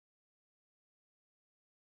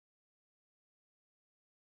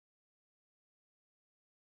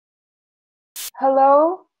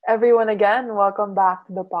Hello, everyone, again. Welcome back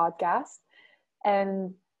to the podcast.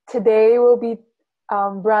 And today we'll be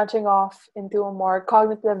branching off into a more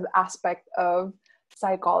cognitive aspect of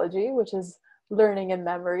psychology, which is learning and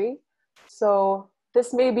memory. So,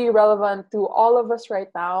 this may be relevant to all of us right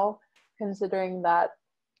now, considering that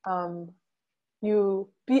um,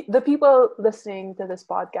 the people listening to this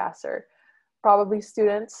podcast are probably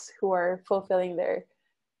students who are fulfilling their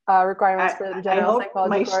requirements I, for the I general hope psychology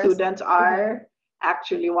my course. students Mhm. are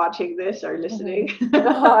actually watching this or listening.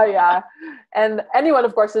 Mhm. Yeah. And anyone,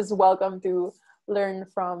 of course, is welcome to learn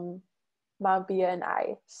from Mampia and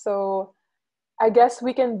I. So I guess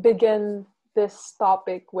we can begin this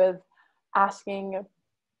topic with asking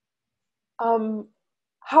um,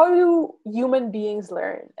 how do human beings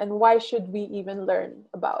learn and why should we even learn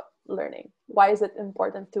about learning? Why is it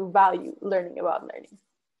important to value learning about learning?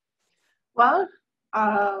 Well,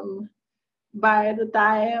 um, by the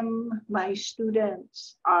time my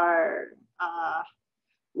students are uh,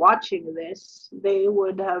 watching this, they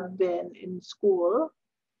would have been in school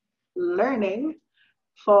learning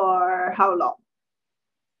for how long?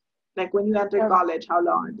 Like when you entered Um, college, how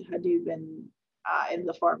long had you been in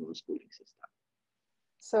the formal schooling system?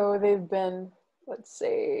 so they've been, let's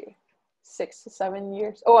say, 6 to 7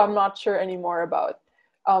 years. Oh, I'm not sure anymore about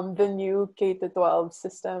the new K to 12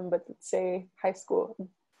 system, but let's say high school.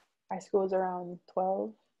 High school is around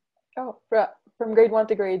 12. Oh, from grade 1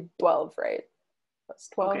 to grade 12, right? That's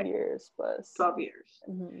 12 Okay, years plus. 12 years.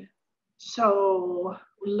 Mhm. So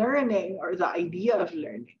learning or the idea of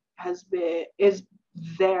learning is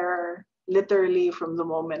there literally from the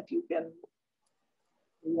moment you can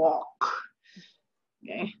walk,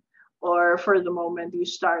 okay? Or for the moment you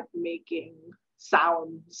start making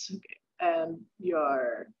sounds, okay? And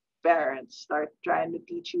your parents start trying to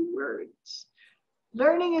teach you words.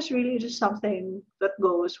 Learning is really just something that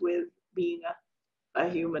goes with being a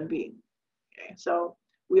human being. Okay, so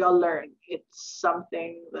we all learn. It's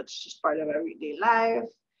something that's just part of everyday life.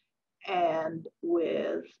 And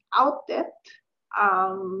without it,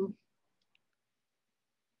 um,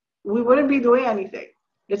 we wouldn't be doing anything.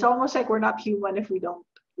 It's almost like we're not human if we don't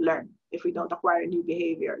learn, if we don't acquire new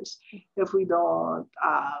behaviors, if we don't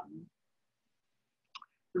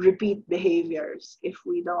repeat behaviors, if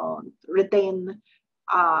we don't retain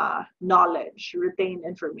knowledge, retain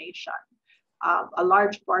information. A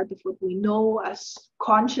large part of what we know as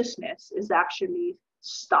consciousness is actually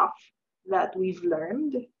stuff that we've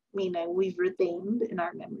learned, meaning we've retained in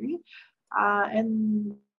our memory.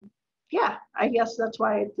 And yeah, I guess that's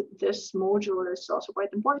why this module is also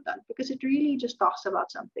quite important because it really just talks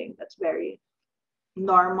about something that's very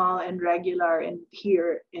normal and regular and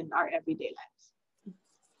here in our everyday lives.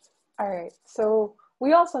 All right. So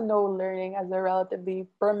we also know learning as a relatively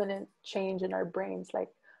permanent change in our brains, like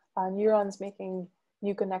neurons making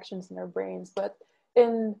new connections in our brains. But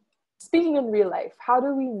in speaking in real life, how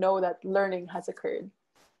do we know that learning has occurred?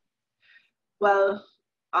 Well,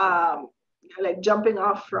 um, like jumping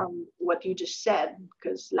off from what you just said,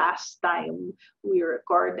 because last time we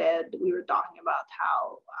recorded, we were talking about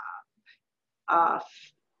how uh,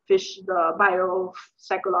 fish, the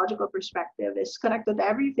biopsychological perspective is connected to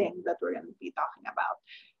everything that we're going to be talking about.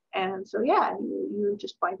 And so, yeah, you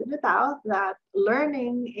just pointed it out that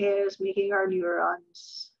learning is making our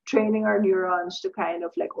neurons, training our neurons to kind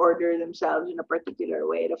of like order themselves in a particular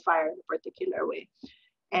way, to fire in a particular way.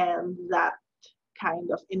 And that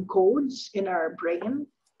kind of encodes in our brain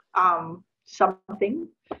something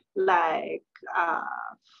like,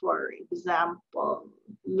 for example,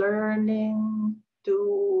 learning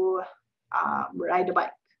to ride a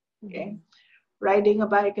bike. Okay, Mhm. riding a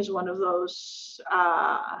bike is one of those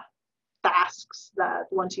tasks that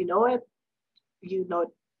once you know it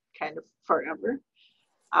kind of forever.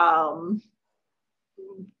 Um,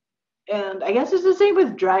 and I guess it's the same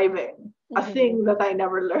with driving, a Mhm. thing that I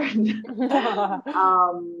never learned.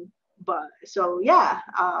 But so yeah,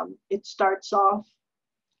 it starts off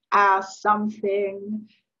as something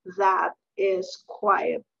that is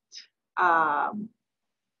quite um,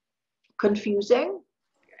 confusing.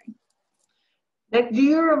 Like, do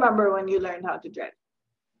you remember when you learned how to drive?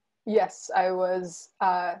 Yes, I was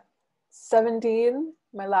 17,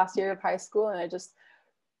 my last year of high school, and I just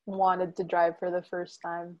wanted to drive for the first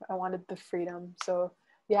time. I wanted the freedom. So,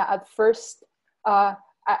 yeah, at first, I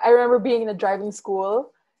remember being in a driving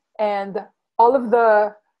school, and all of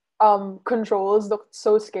the controls looked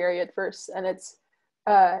so scary at first, and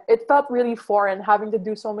it felt really foreign having to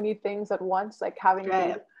do so many things at once, like having to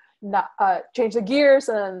Right. change the gears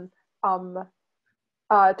and um,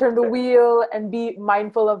 turn the wheel and be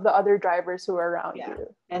mindful of the other drivers who are around Yeah.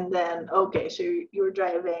 you. And then, okay, so you were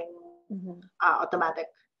driving automatic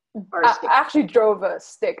or I stick. actually drove a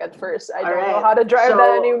stick at first. I All don't know right. how to drive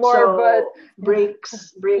that anymore, but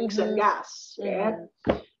brakes and gas, right?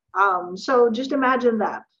 So just imagine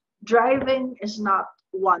that driving is not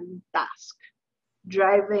one task.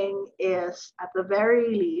 Driving is, at the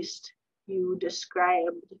very least, you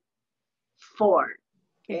described four.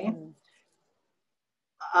 Okay.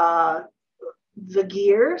 The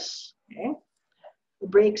gears, okay,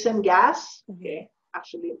 brakes and gas, okay.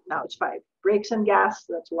 Actually, now it's five. Brakes and gas,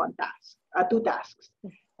 that's one task, two tasks.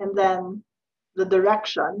 And then the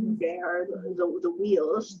direction, okay, or the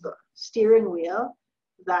wheels, the steering wheel,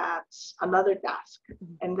 that's another task.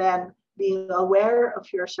 And then being aware of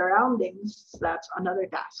your surroundings, that's another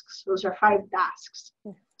task. Those are five tasks.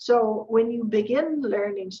 So when you begin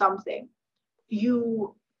learning something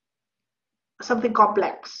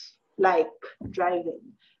complex like driving,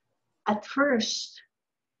 at first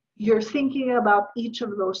you're thinking about each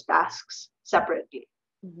of those tasks separately.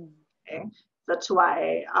 Okay? That's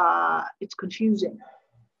why it's confusing.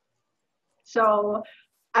 So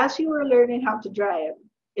as you were learning how to drive,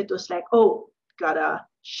 it was like, oh, gotta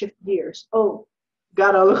shift gears. Oh,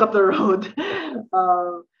 gotta look at the road.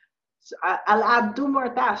 So I'll add two more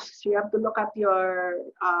tasks. You have to look at your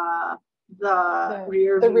the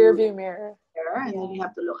rear view mirror, and then you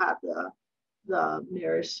have to look at the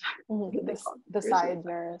mirrors, the side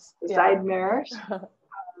mirrors, side mirrors.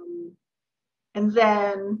 And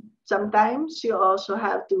then sometimes you also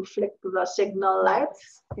have to flick the signal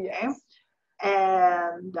lights. Okay?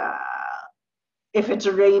 And if it's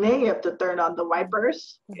raining, you have to turn on the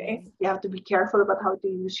wipers. Okay, you have to be careful about how to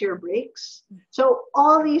use your brakes. So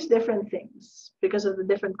all these different things, because of the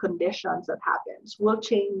different conditions that happens, will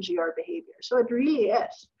change your behavior. So it really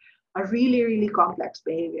is a really, really complex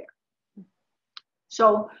behavior.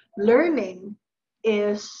 So learning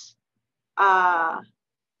is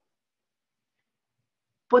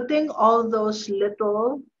putting all those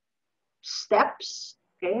little steps,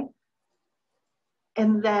 okay,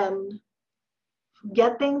 and then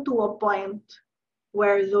getting to a point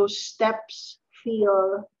where those steps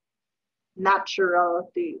feel natural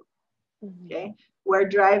to you, okay, where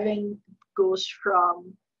driving goes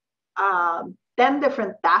from 10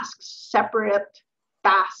 different tasks, separate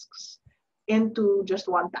tasks, into just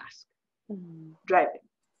one task, driving.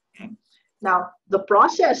 Okay? Now, the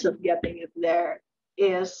process of getting it there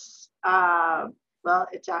is, well,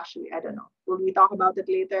 it's actually, I don't know. Will we talk about it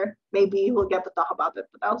later? Maybe we'll get to talk about it,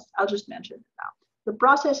 but I'll just mention it now. The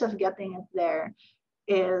process of getting it there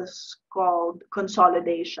is called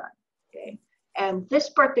consolidation. Okay? And this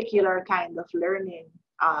particular kind of learning,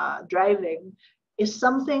 driving, is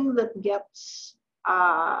something that gets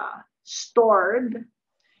stored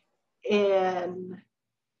in,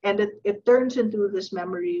 and it turns into this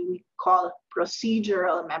memory we call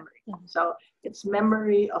procedural memory. So it's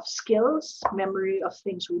memory of skills, memory of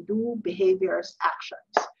things we do, behaviors,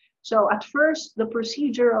 actions. So at first, the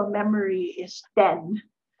procedural memory is 10,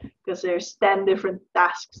 because there's 10 different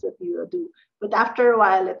tasks that you do. But after a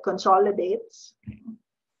while, it consolidates.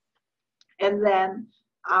 And then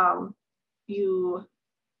you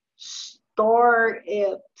store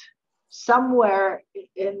it somewhere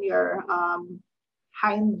in your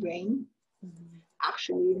hindbrain,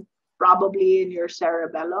 actually probably in your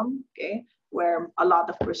cerebellum, okay, where a lot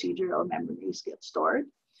of procedural memories get stored,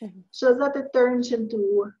 so that it turns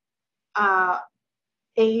into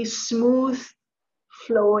a smooth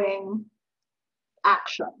flowing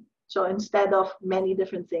action. So instead of many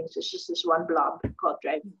different things, it's just this one blob called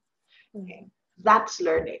driving. Okay. That's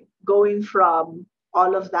learning, going from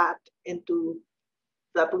all of that into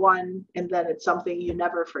that one, and then it's something you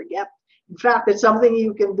never forget. In fact, it's something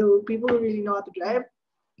you can do. People who really know how to drive,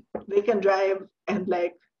 they can drive and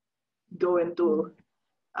like go into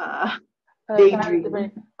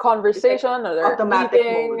daydream conversation, like or automatic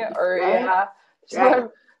eating mode, or right? Right.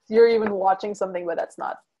 You're even watching something, but that's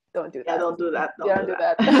not. Don't do that. Yeah, don't do that. Don't do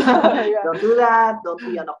that. Don't do that. Don't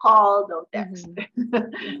be on a call. Don't text.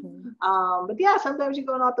 But yeah, sometimes you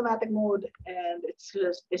go in automatic mode, and it's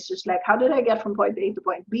just like, how did I get from point A to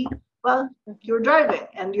point B? Well, you're driving,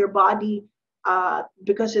 and your body,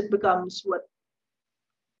 because it becomes what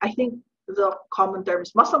I think the common term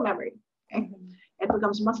is muscle memory. Okay? It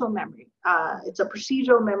becomes muscle memory. It's a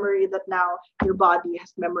procedural memory that now your body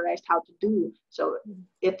has memorized how to do. So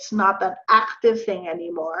it's not an active thing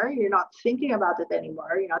anymore. You're not thinking about it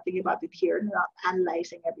anymore. You're not thinking about it here. You're not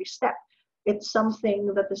analyzing every step. It's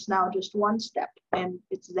something that is now just one step, and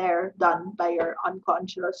it's there, done by your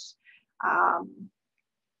unconscious,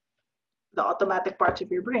 the automatic parts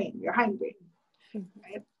of your brain, your hindbrain.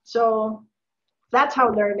 Right? So that's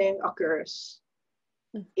how learning occurs.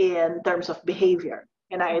 in terms of behavior.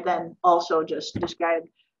 And I then also just described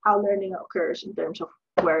how learning occurs in terms of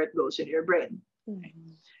where it goes in your brain.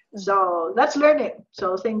 So that's learning.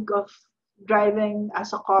 So think of driving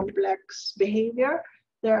as a complex behavior.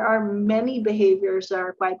 There are many behaviors that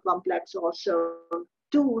are quite complex also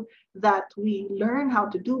too that we learn how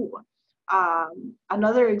to do.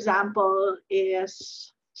 Another example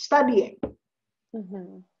is studying,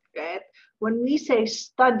 right? When we say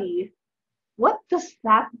study, what does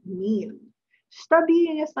that mean?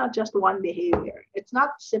 Studying is not just one behavior. It's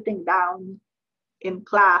not sitting down in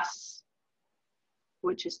class,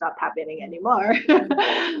 which is not happening anymore,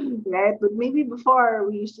 right? But maybe before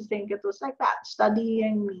we used to think it was like that.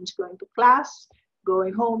 Studying means going to class,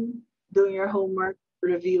 going home, doing your homework,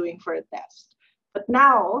 reviewing for a test. But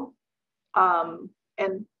now,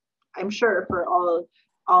 and I'm sure for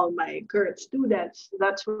all my current students,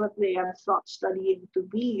 that's what they have thought studying to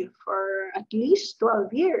be for at least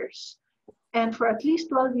 12 years. And for at least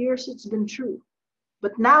 12 years, it's been true.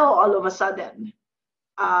 But now, all of a sudden,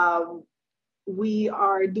 we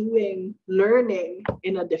are doing learning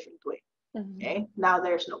in a different way. Okay? Now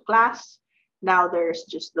there's no class. Now there's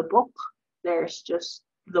just the book. There's just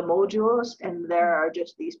the modules, and there are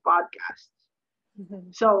just these podcasts.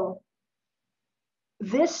 So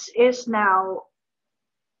this is now,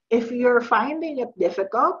 if you're finding it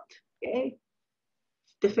difficult, okay,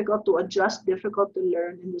 difficult to adjust, difficult to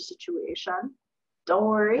learn in the situation, don't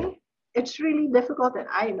worry. It's really difficult, and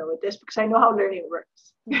I know it is because I know how learning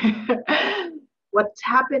works. What's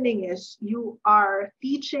happening is you are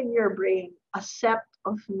teaching your brain a set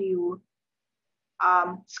of new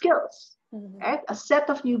skills, right? A set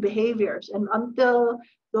of new behaviors. And until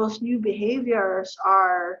those new behaviors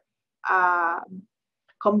are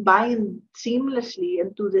combined seamlessly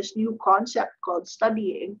into this new concept called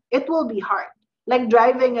studying, it will be hard. Like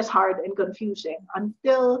driving is hard and confusing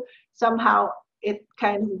until somehow it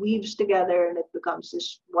kind of weaves together and it becomes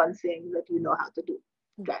this one thing that you know how to do.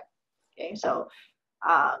 Okay, so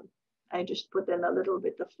I just put in a little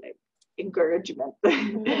bit of like encouragement.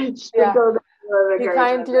 Sprinkle Be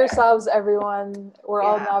kind to yourselves, everyone. We're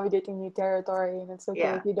all navigating new territory, and it's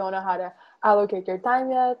okay if you don't know how to allocate your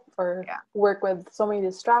time yet or work with so many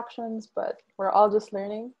distractions, but we're all just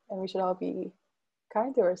learning, and we should all be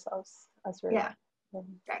kind to ourselves as we're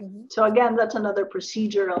learning. So again, that's another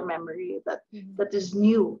procedural memory that is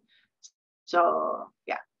new. So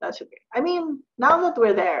that's okay. I mean, now that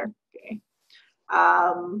we're there, okay.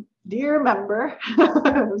 Do you remember?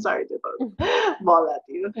 I'm sorry to ball at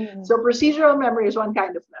you. So procedural memory is one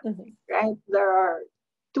kind of memory, right? There are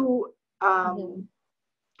two.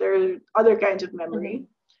 There are other kinds of memory.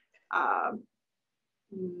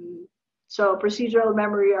 So procedural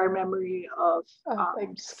memory are memory of like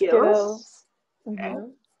skills. Okay.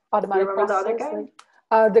 Automatic processes.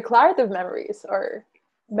 Like, declarative memories or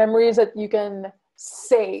memories that you can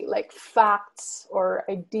say, like facts or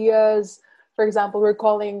ideas. For example,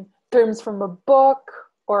 recalling terms from a book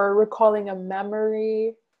or recalling a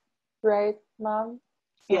memory, right, Mom?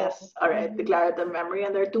 Yes, all right. Declarative memory.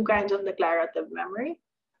 And there are two kinds of declarative memory.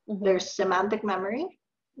 There's semantic memory,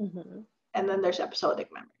 and then there's episodic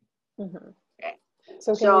memory. Okay.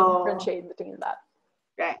 So can you differentiate between that?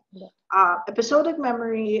 Right. Episodic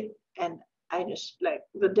memory, and I just like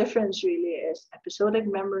the difference really is episodic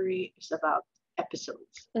memory is about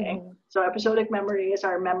episodes. Okay. So episodic memory is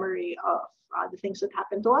our memory of the things that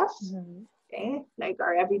happened to us. Okay. Like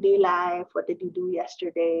our everyday life. What did you do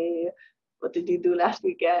yesterday? What did you do last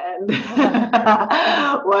weekend?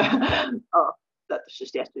 That was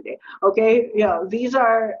just yesterday. Okay. These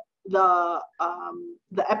are the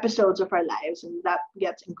episodes of our lives, and that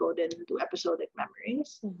gets encoded into episodic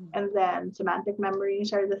memories. And then semantic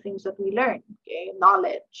memories are the things that we learn. Okay.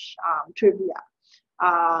 Knowledge, trivia.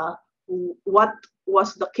 What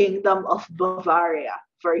was the kingdom of Bavaria,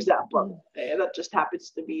 for example? That just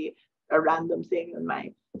happens to be a random thing in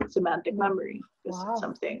my semantic memory. It's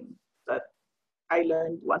something that I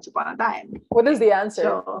learned once upon a time. What is the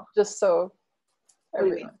answer? Just so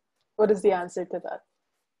everyone. What is the answer to that?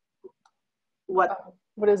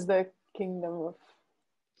 What is the kingdom of?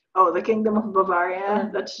 Oh, the kingdom of Bavaria.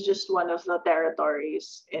 That's just one of the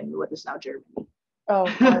territories in what is now Germany. Oh,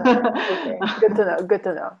 okay. Good to know. Good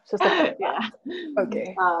to know. Just a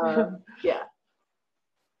okay.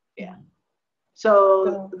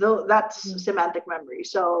 So that's semantic memory.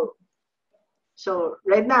 So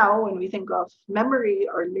right now, when we think of memory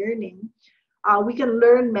or learning, we can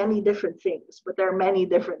learn many different things, but there are many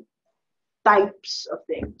different types of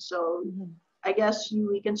things. So I guess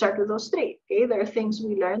we can start with those three. Okay, there are things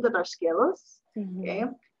we learn that are skills. Okay,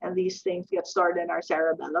 and these things get stored in our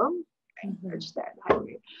cerebellum. right? They're just there in high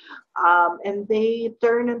grade. And they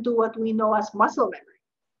turn into what we know as muscle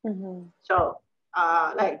memory. So,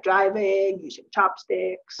 like driving, using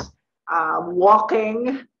chopsticks,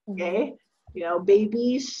 walking. Okay,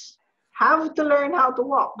 babies have to learn how to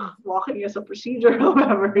walk. Walking is a procedural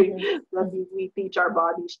memory that we teach our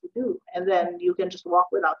bodies to do, and then you can just walk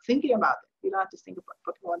without thinking about it. You don't have to think about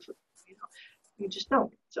putting one foot. You just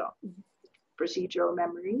don't. So, procedural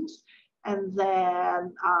memories. And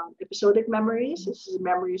then episodic memories. This is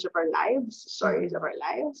memories of our lives, stories of our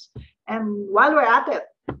lives. And while we're at it,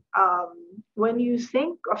 when you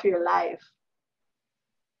think of your life,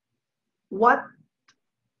 what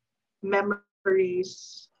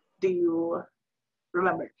memories do you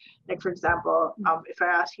remember? Like, for example, if I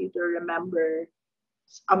ask you to remember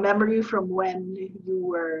a memory from when you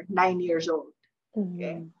were 9 years old,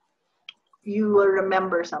 okay, you will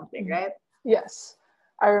remember something, right? Yes.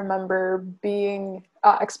 I remember being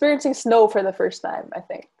experiencing snow for the first time. I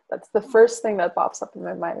think that's the first thing that pops up in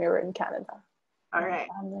my mind. We were in Canada. All right.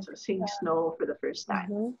 So seeing snow for the first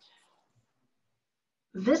time.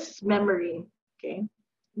 This memory, okay,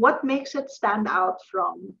 what makes it stand out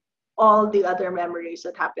from all the other memories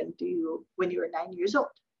that happened to you when you were 9 years old?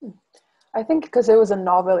 I think because it was a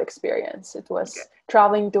novel experience. It was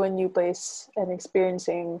traveling to a new place and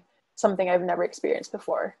experiencing something I've never experienced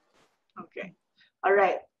before. Okay. All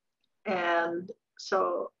right. And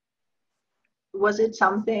so, was it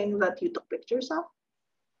something that you took pictures of?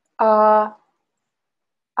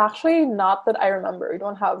 Actually, not that I remember. We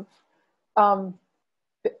don't have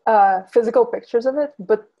physical pictures of it,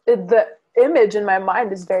 but the image in my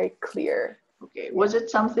mind is very clear. Okay. Was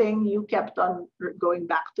it something you kept on going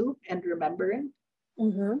back to and remembering?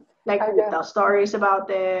 Like you tell stories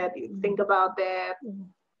about it, you think about it.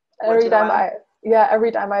 Every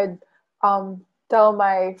time I'd tell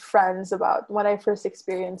my friends about when I first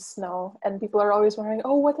experienced snow, and people are always wondering,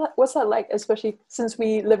 oh, what's that like? Especially since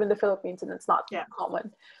we live in the Philippines and it's not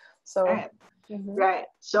common. So right.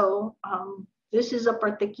 So this is a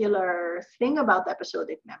particular thing about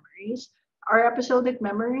episodic memories. Our episodic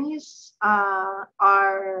memories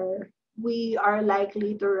we are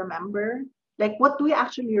likely to remember, like what do we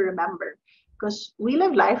actually remember? Because we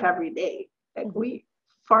live life every day. Like we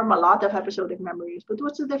form a lot of episodic memories, but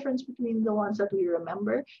what's the difference between the ones that we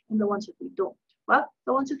remember and the ones that we don't? Well,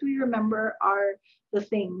 the ones that we remember are the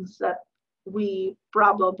things that we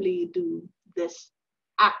probably do this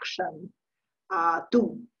action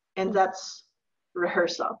to, and that's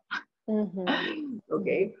rehearsal.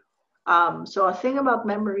 Okay. So a thing about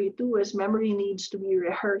memory too is memory needs to be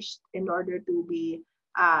rehearsed in order to be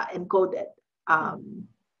encoded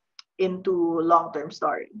into long-term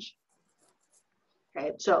storage.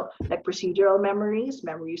 Right. So like procedural memories,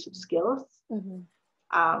 memories of skills,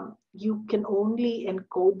 you can only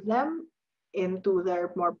encode them into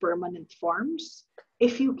their more permanent forms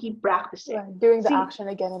if you keep practicing. Doing the action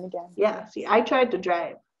again and again. Yeah. See, I tried to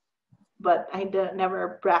drive, but I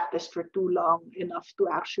never practiced for too long enough to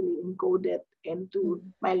actually encode it into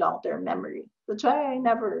my long-term memory. That's why I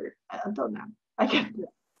never, until now, I can't do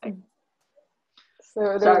it.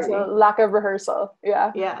 So there's a lack of rehearsal.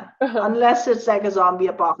 Yeah. Yeah. Unless it's like a zombie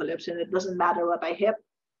apocalypse and it doesn't matter what I hit,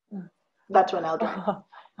 that's when I'll drive.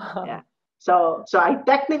 Yeah. So I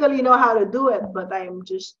technically know how to do it, but I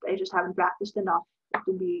just haven't practiced enough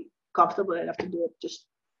to be comfortable enough to do it just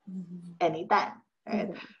anytime.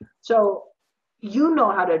 Right? So you know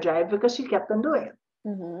how to drive because you kept on doing it.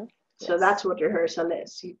 So that's what rehearsal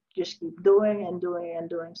is. You just keep doing and doing and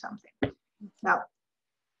doing something. Now,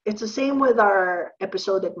 it's the same with our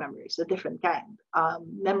episodic memories, a different kind.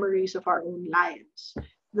 Memories of our own lives.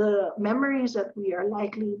 The memories that we are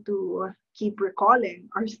likely to keep recalling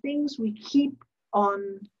are things we keep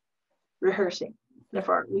on rehearsing.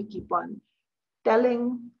 Therefore, we keep on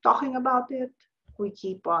talking about it. We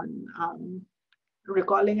keep on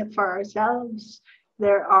recalling it for ourselves.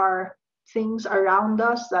 There are things around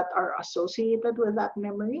us that are associated with that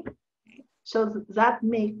memory. So that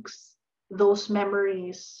makes those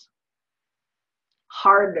memories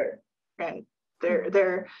harder, right?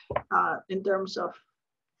 They're in terms of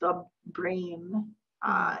the brain,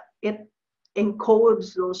 it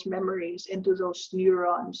encodes those memories into those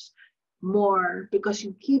neurons more because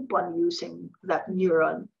you keep on using that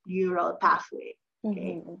neural pathway,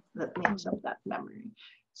 okay, that makes up that memory.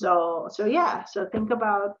 So think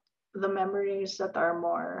about the memories that are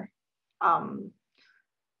more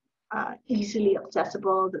easily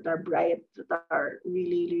accessible, that are bright, that are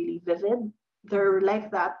really, really vivid. They're like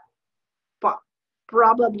that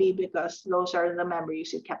probably because those are the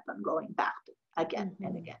memories you kept on going back to again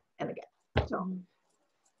and again and again. So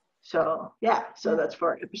So that's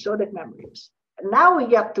for episodic memories. And now we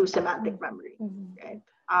get to semantic memory, right?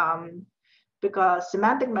 Because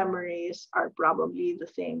semantic memories are probably the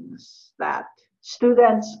things that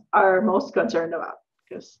students are most concerned about.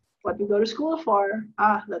 Because what we go to school for,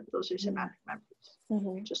 those are semantic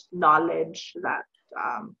memories. Just knowledge that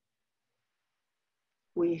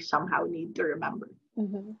we somehow need to remember.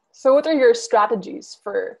 So what are your strategies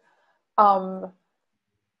for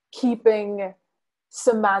keeping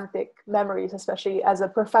semantic memories, especially as a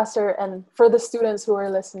professor and for the students who are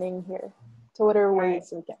listening here? So what are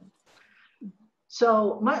ways we can?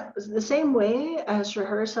 So the same way as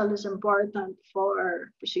rehearsal is important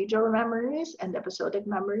for procedural memories and episodic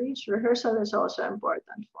memories, rehearsal is also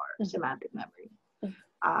important for semantic memory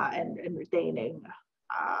and retaining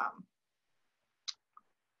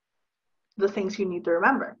the things you need to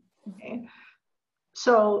remember. Okay?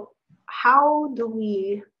 So how do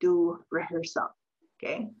we do rehearsal?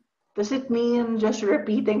 Okay. Does it mean just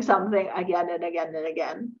repeating something again and again and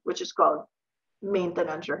again, which is called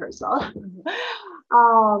maintenance rehearsal?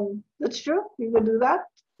 That's true. You can do that.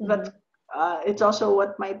 But it's also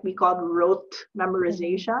what might be called rote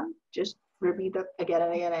memorization. Just repeat it again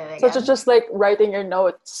and again and again. So it's just like writing your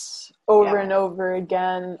notes over and over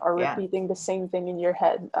again, or repeating the same thing in your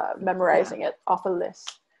head, memorizing it off a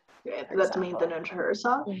list. That's maintenance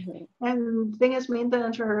rehearsal. And the thing is,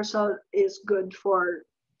 maintenance rehearsal is good for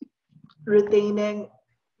retaining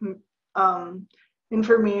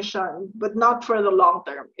information, but not for the long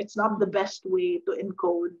term. It's not the best way to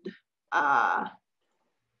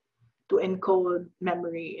encode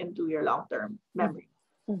memory into your long term memory.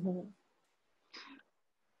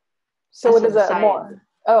 So what is that more?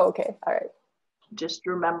 Oh, okay. All right. Just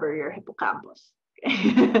remember your hippocampus.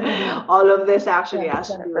 All of this actually has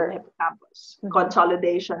to do with the hippocampus.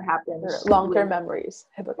 Consolidation happens long-term memories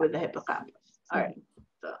with the hippocampus. All right.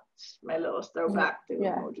 So it's my little throwback to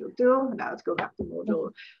module 2. Now let's go back to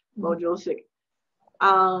module 3.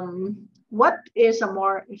 What is a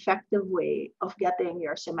more effective way of getting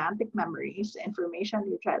your semantic memories, information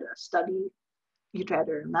you try to study, you try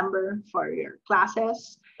to remember for your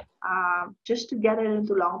classes, just to get it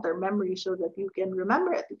into long-term memory so that you can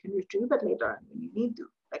remember it. You can retrieve it later on when you need to,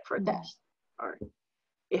 like for a test, or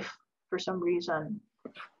if for some reason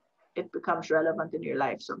it becomes relevant in your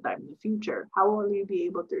life sometime in the future. How will you be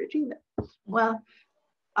able to retrieve it? Well,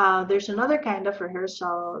 there's another kind of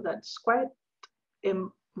rehearsal that's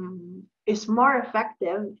is more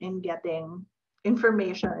effective in getting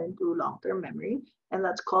information into long-term memory, and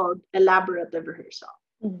that's called elaborative rehearsal.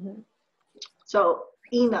 So,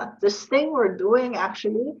 Ina, this thing we're doing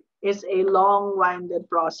actually is a long-winded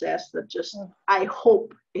process that just, I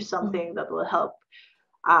hope, is something that will help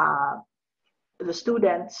the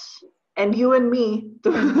students and you and me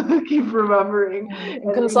to keep remembering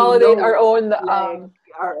and consolidate our own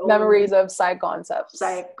memories of psych concepts.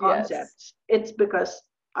 Yes. It's because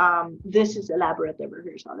this is elaborative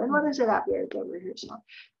rehearsal. And what is elaborative rehearsal?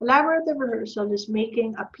 Elaborative rehearsal is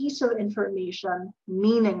making a piece of information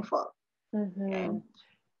meaningful. Okay?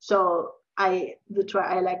 So I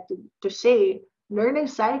like to say learning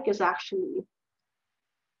psych is actually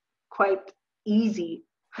quite easy.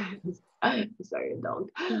 Sorry, don't.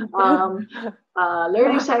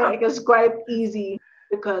 Learning psych is quite easy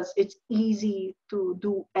because it's easy to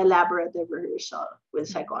do elaborative rehearsal with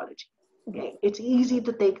psychology. Okay, it's easy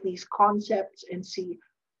to take these concepts and see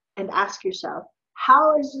and ask yourself,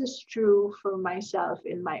 how is this true for myself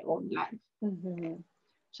in my own life?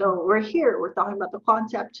 So we're talking about the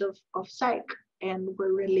concepts of psych, and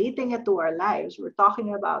we're relating it to our lives. We're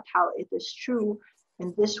talking about how it is true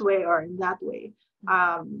in this way or in that way.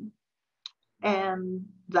 And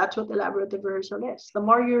that's what elaborative rehearsal is. The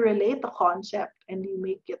more you relate the concept and you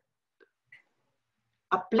make it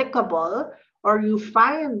applicable, or you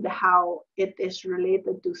find how it is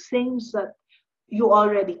related to things that you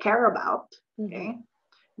already care about, okay?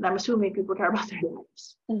 And I'm assuming people care about their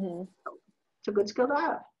lives. So it's a good skill to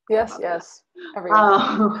have. Yes.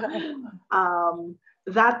 Everyone.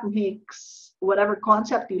 That makes whatever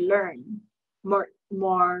concept you learn more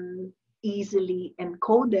easily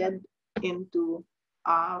encoded into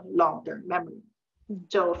long-term memory.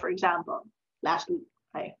 So, for example, last week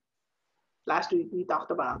we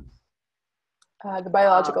talked about the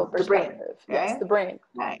biological perspective. The brain. Yes, the brain.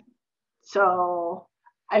 Right. So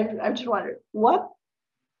I just wondered, what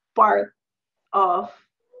part of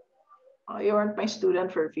you weren't my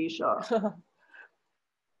student for Fisha.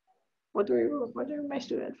 What were you my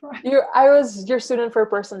student for? I was your student for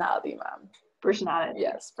personality, ma'am. Personality.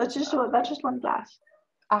 Yes. That's just one class.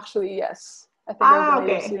 Actually, yes. I think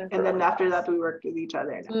okay. And then after that we worked with each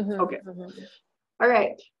other. Okay. All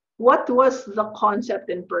right. what was the concept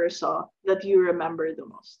in Persa that you remember the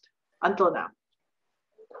most until now?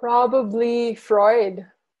 Probably Freud.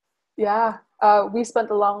 Yeah. We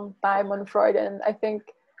spent a long time on Freud, and I think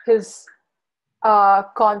his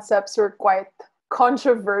concepts were quite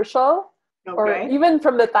controversial, or Okay. even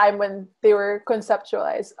from the time when they were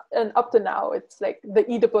conceptualized and up to now. It's like the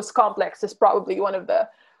Oedipus complex is probably one of the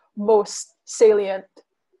most salient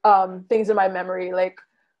things in my memory. Like,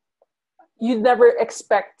 you'd never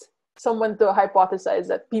expect someone to hypothesize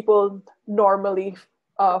that people normally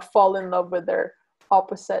fall in love with their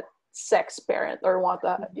opposite sex parent or want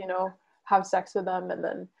to, have sex with them, and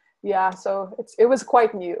then so it was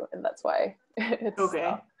quite new, and that's why it's Okay.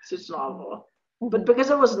 So it's novel. But mhm, because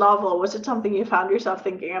it was novel, was it something you found yourself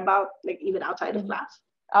thinking about, like even outside of mhm. class?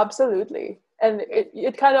 Absolutely. And Okay.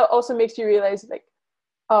 it kind of also makes you realize, like,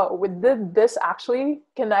 oh, with this actually,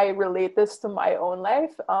 can I relate this to my own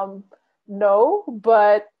life? No,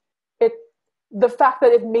 but it the fact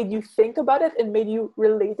that it made you think about it and made you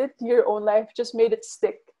relate it to your own life just made it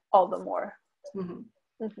stick all the more. Hmm.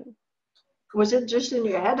 Mhm. Was it just in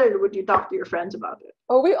your head, or would you talk to your friends about it,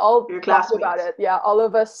 Oh, we all your talked about classmates? it. Yeah, all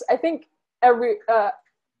of us. I think every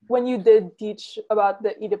when you did teach about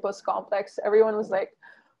the Oedipus complex, everyone was like,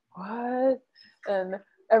 "What?" And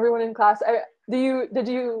everyone in class. Do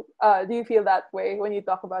you feel that way when you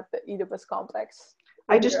talk about the Oedipus complex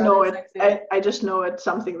I with just your other know it. sexy? I just know it's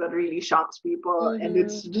something that really shocks people, and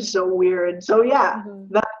it's Mm-hmm. just so weird. So yeah,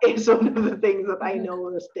 Mm-hmm. that is one of the things that I Mm-hmm. know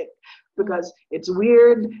will stick Mm-hmm. because it's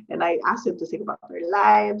weird. And I asked them to think about their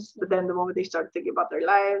lives, but then the moment they start thinking about their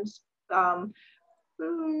lives, um,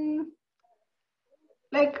 hmm,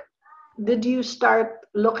 like, did you start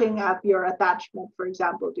looking at your attachment, for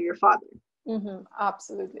example, to your father, Mm-hmm.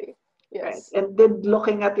 Absolutely. right? Yes. And did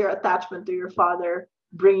looking at your attachment to your father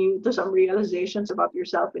bring you to some realizations about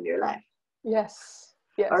yourself in your life? Yes.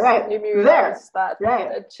 All Yes. It right, made me there, realize that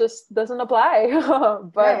right, it just doesn't apply.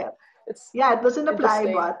 But right. it's Yeah, it doesn't apply,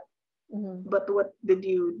 interesting. but Mm-hmm. what did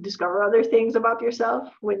you discover other things about yourself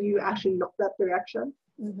when you actually looked that direction?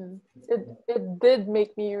 Mm-hmm. It did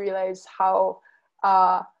make me realize how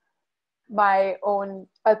uh, my own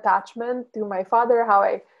attachment to my father, how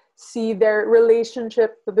I see their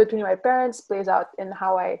relationship between my parents plays out in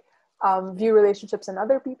how I view relationships in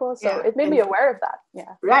other people. So Yeah, it made me and aware of that.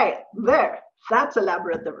 Yeah. right there, that's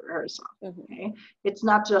elaborate rehearsal. Mm-hmm. Okay, it's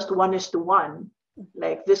not just one is to one.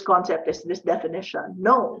 Like this concept is this definition.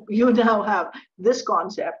 No, you now have this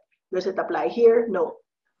concept. Does it apply here? No.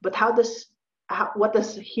 But what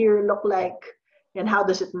does here look like, and how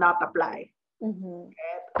does it not apply? Mm-hmm.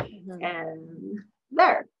 Mm-hmm. And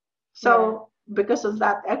there. Yeah. So because of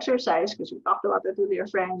that exercise, because you talked about it with your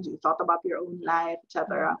friends, you thought about your own life, Mm-hmm.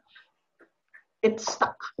 etc., it's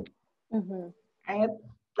stuck. Mm-hmm. Right?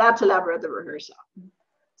 That's elaborative rehearsal.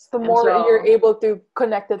 So the And more you're so able to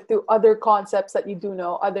connect it to other concepts that you do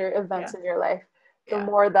know, other events yeah, in your life, the yeah,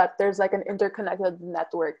 more that there's like an interconnected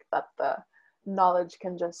network that the knowledge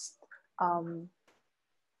can just um,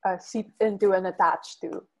 seep into and attach to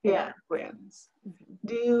in yeah, other yeah. things. Mm-hmm.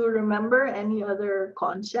 Do you remember any other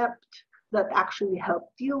concept that actually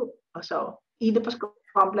helped you? So Oedipus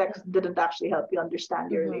complex didn't actually help you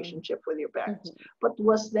understand your Mm-hmm. relationship with your parents. Mm-hmm. But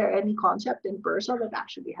was there any concept in person that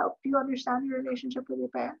actually helped you understand your relationship with your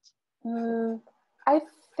parents? I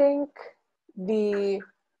think the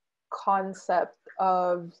concept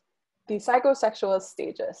of the psychosexual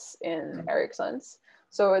stages in Mm-hmm. Erickson's.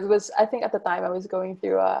 So it was, I think at the time I was going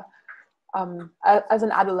through as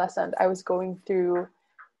an adolescent, I was going through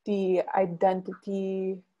the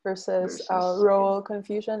identity versus Versus yeah, role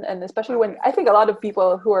confusion, and especially when okay, I think a lot of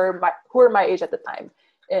people who are my age at the time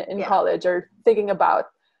in yeah, college are thinking about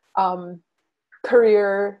um,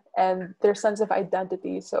 career and their sense of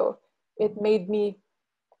identity. So it made me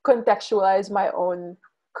contextualize my own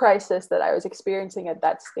crisis that I was experiencing at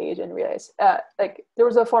that stage and realize like there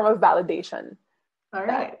was a form of validation all that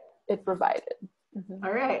right, it provided. Mm-hmm.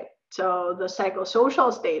 all right. So the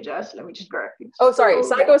psychosocial stages, let me just correct you. Oh, sorry,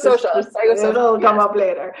 So psychosocial, this psychosocial. it'll come Yes, up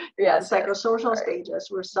later. Yeah, the yes, yes. psychosocial Sorry. stages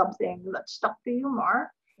were something that stuck to you more.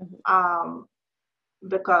 Mm-hmm. Um,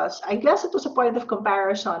 because I guess it was a point of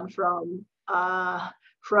comparison from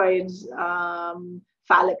Freud's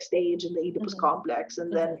phallic stage in the Oedipus Mm-hmm. complex, and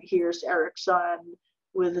then Mm-hmm. here's Erickson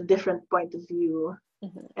with a different point of view,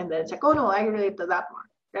 Mm-hmm. and then it's like, oh no, I relate to that one,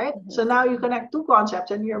 right? So Mm-hmm. now you connect two concepts,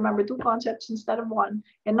 and you remember two concepts instead of one,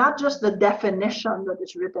 and not just the definition that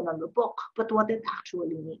is written on the book, but what it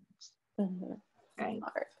actually means, Mm-hmm. right?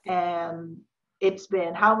 All right. And it's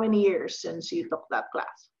been how many years since you took that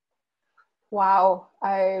class? Wow,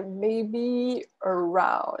 I maybe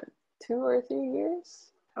around 2 or 3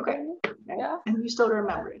 years, Okay, maybe. right? Yeah. And you still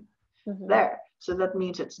remember it. there. So that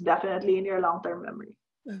means it's definitely in your long-term memory.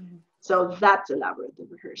 Mm-hmm. So that's elaborative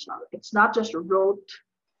rehearsal. It's not just rote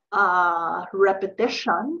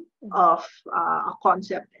repetition of a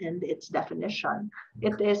concept and its definition.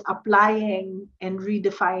 It is applying and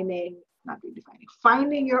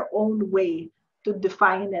finding your own way to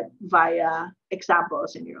define it via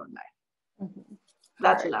examples in your own life. Mm-hmm.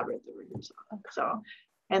 That's elaborative rehearsal. Okay. So,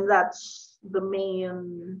 and that's the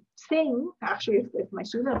main thing. Actually, if my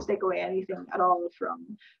students take away anything at all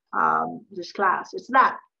from this class, it's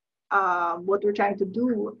that. What we're trying to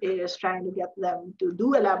do is trying to get them to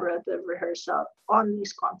do elaborative rehearsal on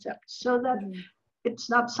these concepts so that it's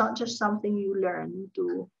not just something you learn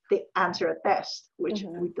to answer a test, which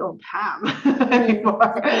we don't have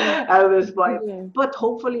anymore at this point. But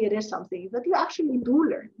hopefully it is something that you actually do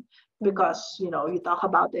learn because, you talk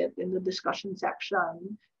about it in the discussion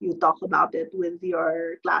section, you talk about it with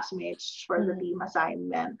your classmates for the team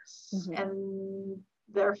assignments, and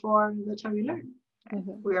therefore that's how you learn.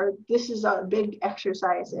 This is a big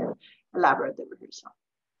exercise in elaborative rehearsal.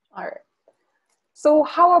 All right. So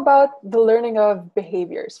how about the learning of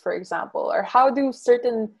behaviors, for example, or how do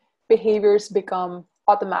certain behaviors become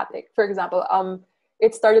automatic? For example,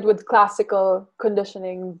 it started with classical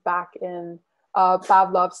conditioning back in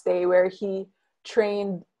Pavlov's day, where he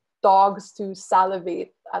trained dogs to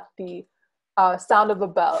salivate at the sound of a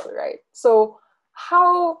bell, right? So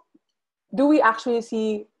how do we actually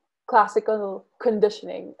see classical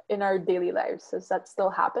conditioning in our daily lives? Does that still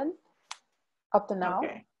happen up to now?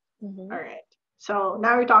 Okay. All right. So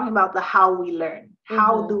now we're talking about the how we learn.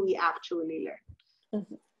 How do we actually learn?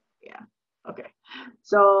 Yeah. Okay.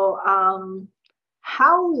 So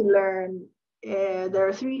how we learn, there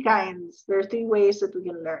are three kinds. There are three ways that we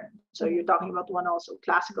can learn. So you're talking about one also,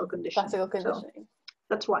 classical conditioning. Classical conditioning. So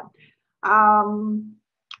that's one.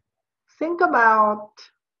 Think about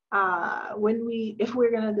if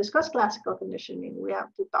we're going to discuss classical conditioning, we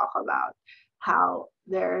have to talk about how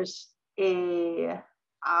there's a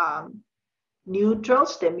neutral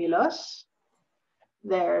stimulus.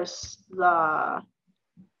 There's the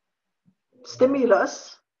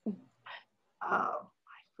stimulus. I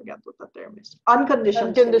forget what the term is.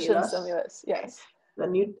 Unconditioned stimulus. Yes.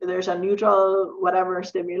 There's a neutral whatever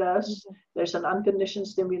stimulus. There's an unconditioned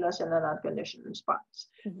stimulus and an unconditioned response.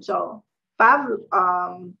 So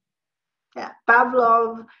Pavlov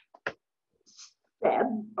said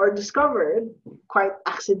or discovered quite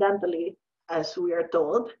accidentally, as we are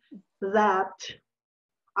told, that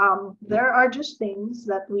there are just things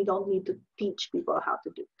that we don't need to teach people how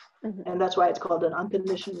to do. And that's why it's called an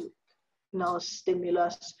unconditional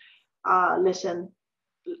stimulus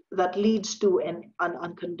that leads to an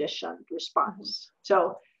unconditioned response.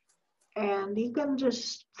 So, and you can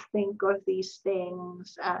just think of these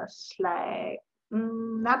things as like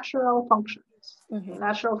natural functions of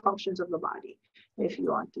the body. If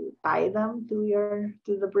you want to tie them to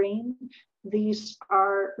the brain, these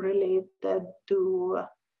are related to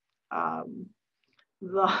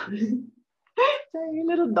the sorry, your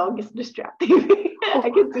little dog is distracting me. I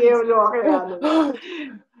can see him walking around.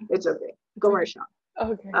 It's okay. Commercial.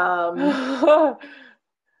 Okay.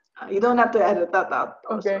 You don't have to edit that out.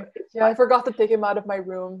 Okay. Yeah, I forgot to take him out of my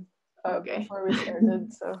room before we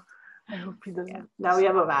started, so I hope he doesn't. Yeah. Now we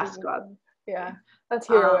have a mascot. Yeah, that's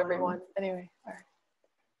Hero, everyone. Anyway, all right.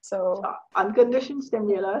 So unconditioned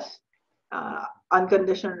stimulus,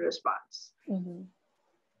 unconditioned response.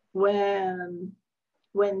 When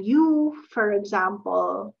you, for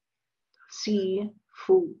example, see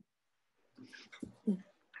food,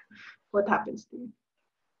 what happens to you?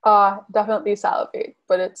 Definitely salivate,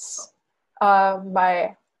 but it's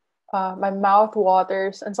my mouth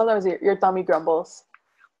waters and sometimes your tummy grumbles.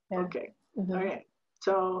 Yeah. Okay. All right.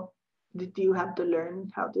 So did you have to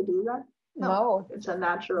learn how to do that? No. It's a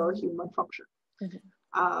natural human function.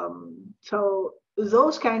 So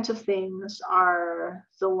those kinds of things are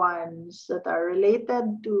the ones that are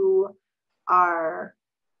related to our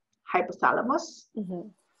hypothalamus,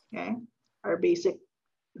 okay,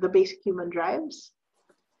 the basic human drives.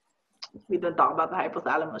 We don't talk about the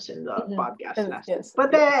hypothalamus in the podcast last week,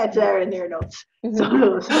 but it's there in your notes.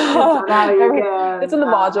 So now you can. It's in the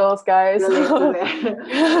modules, guys. Relate to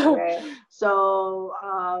that. Okay. So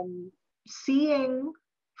seeing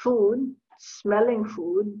food, smelling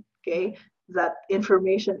food, okay, that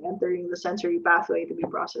information entering the sensory pathway to be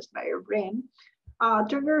processed by your brain,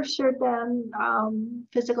 triggers certain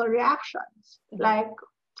physical reactions, like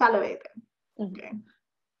salivating. Okay.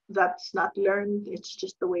 That's not learned, it's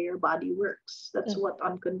just the way your body works. That's what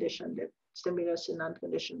unconditioned stimulus and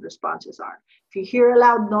unconditioned responses are. If you hear a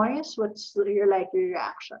loud noise, what's your likely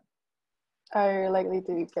reaction? are likely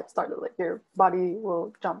to get started. Like your body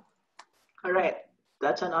will jump. All right.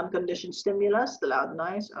 That's an unconditioned stimulus, the loud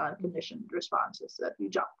noise, unconditioned responses that you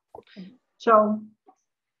jump. So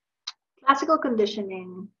classical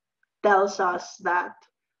conditioning tells us that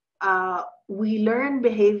we learn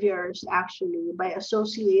behaviors actually by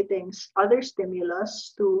associating other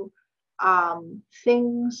stimulus to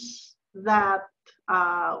things that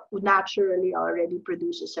naturally already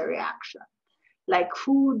produces a reaction, like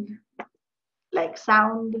food, like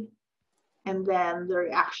sound, and then the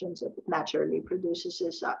reactions that it naturally produces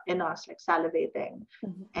is in us, like salivating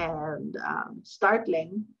and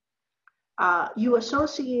startling. You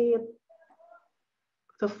associate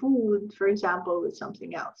the food, for example, with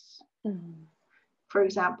something else. For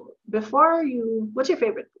example, what's your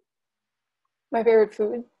favorite food? My favorite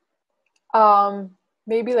food?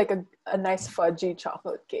 Maybe like a nice fudgy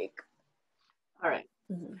chocolate cake. All right.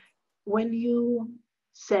 When you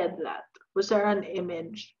said that, was there an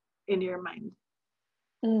image in your mind?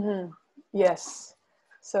 Yes.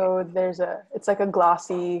 So it's like a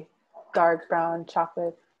glossy, dark brown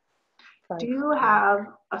chocolate. Do you have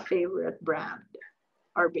a favorite brand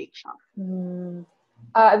or bake shop?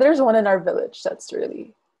 There's one in our village that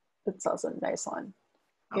sells a nice one.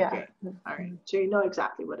 Okay. Yeah. All right. So you know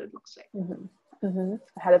exactly what it looks like. I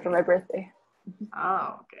had it for my birthday.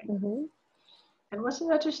 Oh, okay. And wasn't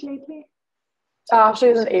that just lately? Actually,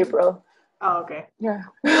 it was in April. Oh, okay. Yeah.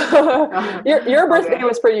 Your birthday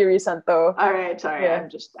was pretty recent, though. All right. Sorry, yeah. I'm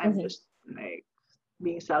just like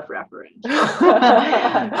being self-referential.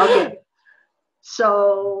 Okay.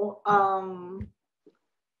 So,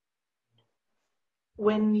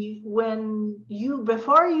 when you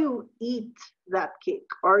before you eat that cake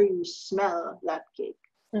or you smell that cake,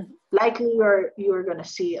 likely you're gonna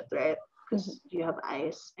see it, right? Because you have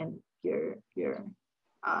eyes and you're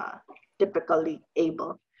typically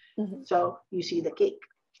able. So you see the cake.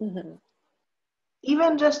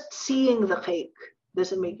 Even just seeing the cake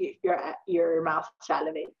doesn't make your mouth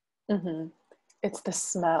salivate. It's the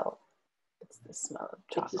smell. It's the smell of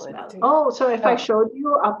chocolate. It's the smell. Oh, so if I showed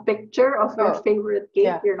you a picture of your favorite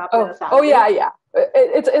cake, you're not gonna salivate? Oh yeah.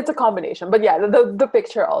 It's a combination, but yeah, the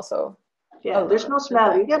picture also. Yeah, there's no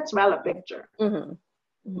smell. You can't smell a picture.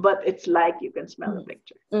 But it's like you can smell a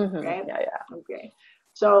picture, right? Yeah. Okay.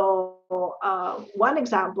 So one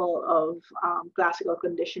example of classical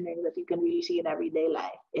conditioning that you can really see in everyday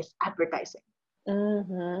life is advertising,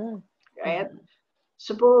 right?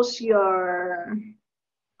 Suppose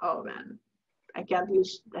oh man, I can't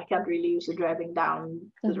really use the driving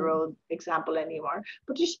down the road example anymore.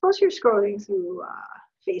 But you suppose you're scrolling through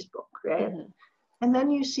Facebook, right? And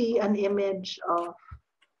then you see an image of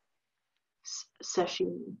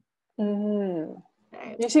sashimi.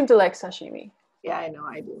 Right? You seem to like sashimi. Yeah, I know,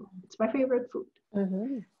 I do. It's my favorite food.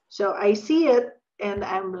 So I see it and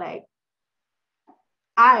I'm like,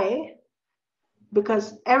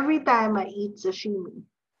 because every time I eat sashimi,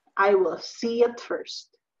 I will see it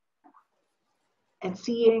first. And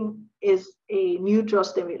seeing is a neutral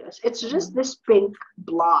stimulus. It's just this pink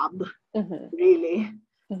blob, really.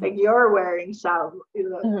 Like you're wearing salmon.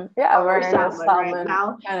 Yeah, I'm wearing salmon right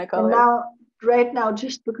now. And right now,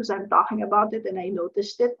 just because I'm talking about it and I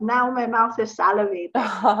noticed it, now my mouth is salivating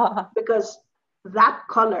because that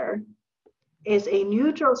color is a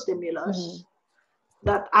neutral stimulus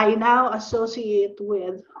that I now associate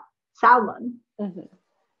with salmon.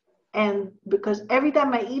 And because every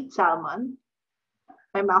time I eat salmon,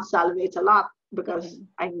 my mouth salivates a lot because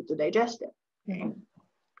I need to digest it. Okay?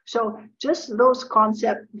 So just those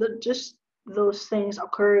concepts, just those things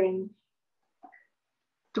occurring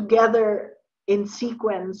together in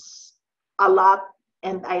sequence a lot,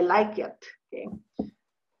 and I like it. Okay?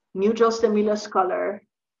 Neutral stimulus color,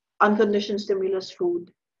 unconditioned stimulus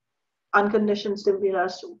food. Unconditioned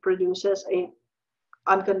stimulus produces a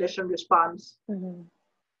unconditioned response,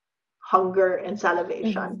 hunger and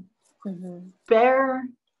salivation. Pair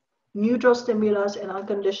neutral stimulus and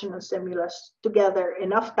unconditional stimulus together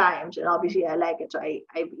enough times, and obviously I like it, so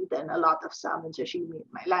I've eaten a lot of salmon sashimi in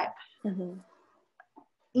my life.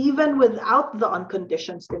 Even without the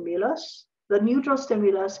unconditioned stimulus, the neutral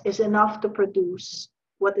stimulus is enough to produce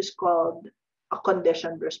what is called a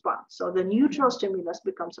conditioned response. So the neutral stimulus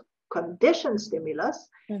becomes a conditioned stimulus,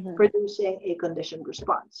 producing a conditioned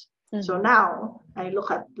response. So now I look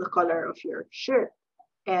at the color of your shirt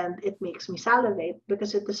and it makes me salivate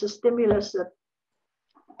because it is a stimulus that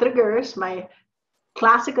triggers my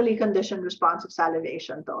classically conditioned response of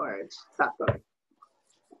salivation towards that color.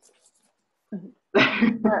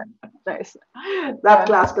 Nice. That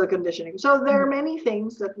classical conditioning. So there are many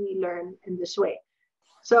things that we learn in this way.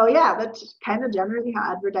 So yeah, that's kind of generally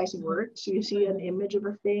how advertising works. You see an image of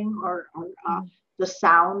a thing or the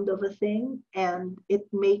sound of a thing, and it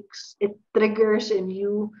triggers in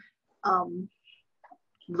you um,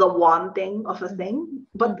 the wanting of a thing.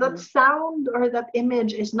 But that sound or that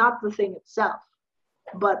image is not the thing itself,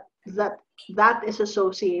 but that is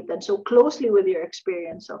associated so closely with your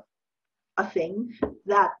experience of a thing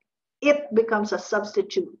that it becomes a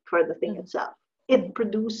substitute for the thing itself. It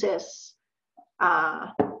produces uh,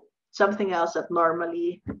 something else that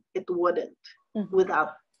normally it wouldn't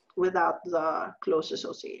without the close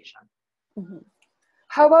association.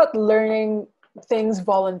 How about learning things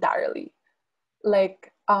voluntarily?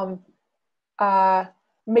 Like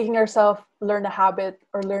making ourselves learn a habit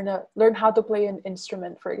or learn how to play an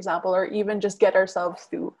instrument, for example, or even just get ourselves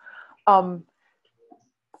to um,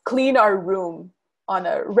 clean our room on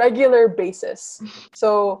a regular basis.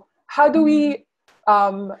 So how do we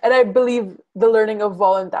and I believe the learning of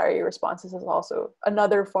voluntary responses is also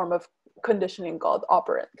another form of conditioning called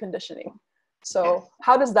operant conditioning. So Yes.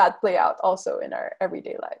 how does that play out also in our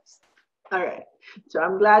everyday lives? All right. So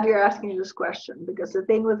I'm glad you're asking this question, because the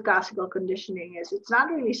thing with classical conditioning is it's not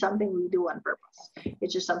really something we do on purpose.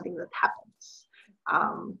 It's just something that happens.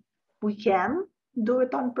 We can do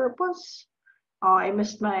it on purpose. Oh, I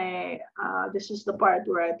missed my. This is the part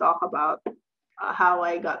where I talk about how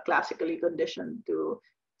I got classically conditioned to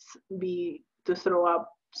throw up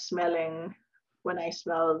smelling when I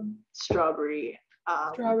smelled strawberry.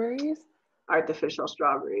 Strawberries? Artificial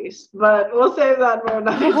strawberries. But we'll save that for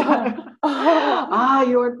another time.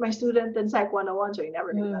 You weren't my student in Psych 101, so you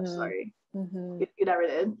never knew that story. You never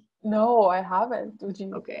did? No, I haven't. Would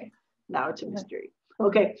you? Okay. Now it's a mystery.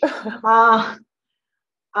 Okay.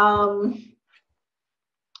 Um,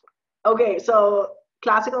 okay, so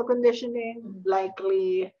classical conditioning,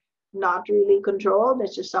 likely not really controlled.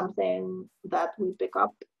 It's just something that we pick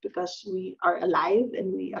up because we are alive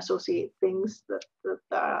and we associate things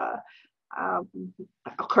that um,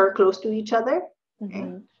 occur close to each other.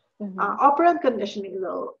 Okay? Operant conditioning,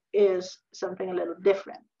 though, is something a little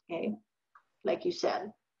different. Okay, like you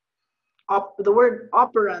said, the word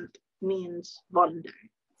operant means voluntary.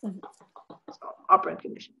 So operant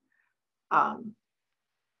conditioning. Um,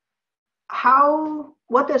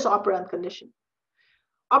 what is operant conditioning?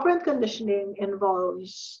 Operant conditioning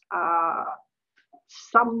involves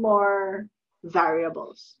some more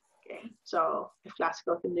variables. Okay, so if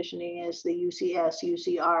classical conditioning is the UCS,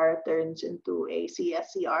 UCR turns into a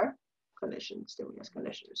CSCR, condition, stimulus,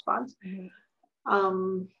 condition, response.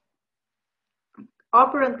 Um,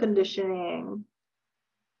 Operant conditioning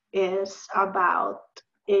is about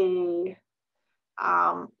a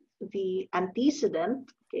the antecedent,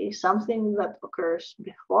 okay, something that occurs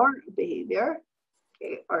before a behavior,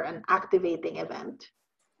 okay, or an activating event,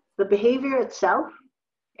 the behavior itself,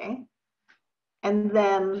 okay, and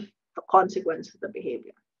then the consequence of the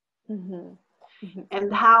behavior.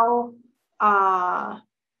 And how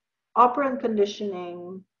operant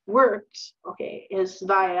conditioning works, okay, is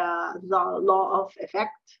via the law of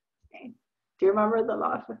effect. Okay. Do you remember the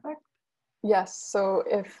law of effect? Yes. So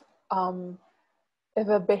if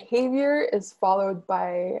a behavior is followed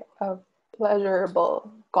by a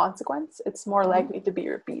pleasurable consequence, it's more likely to be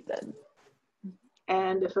repeated.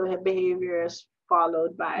 And if a behavior is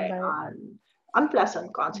followed by an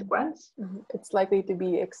unpleasant consequence, it's likely to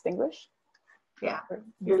be extinguished. Yeah,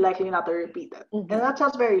 you're likely not to repeat it. And that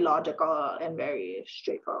sounds very logical and very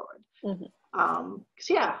straightforward.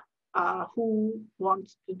 Because who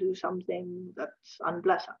wants to do something that's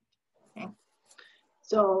unpleasant? Okay?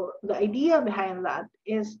 So the idea behind that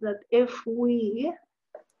is that if we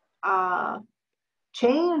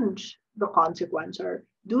change the consequence or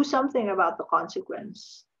do something about the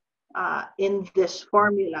consequence in this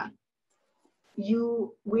formula,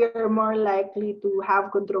 we are more likely to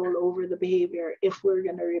have control over the behavior if we're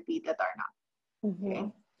going to repeat it or not.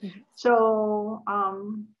 Okay. So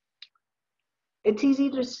it's easy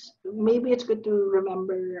to maybe it's good to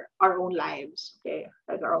remember our own lives, okay,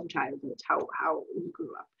 like our own childhoods, how we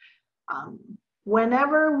grew up.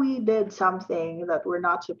 Whenever we did something that we're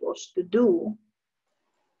not supposed to do,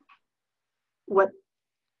 what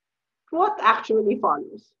actually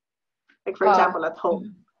follows? Like for example, at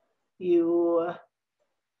home, you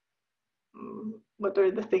what are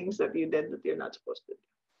the things that you did that you're not supposed to do?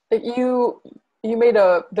 Like you made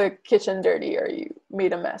the kitchen dirty, or you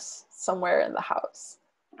made a mess somewhere in the house.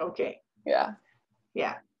 Okay. Yeah.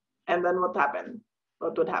 Yeah. And then what happened?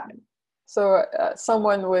 What would happen? So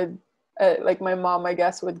someone would, like my mom, I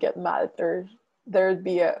guess, would get mad, or there would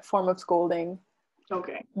be a form of scolding.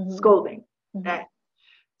 Okay. Scolding. Okay.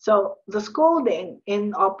 So the scolding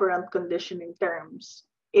in operant conditioning terms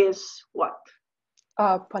is what?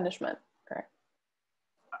 Punishment.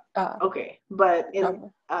 Right. Okay, but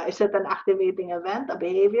Okay. is it an activating event, a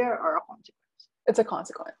behavior, or a consequence? It's a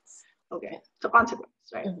consequence. Okay, it's a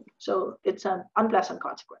consequence, right? Mm-hmm. So it's an unpleasant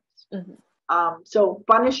consequence. Mm-hmm. So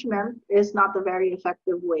punishment is not a very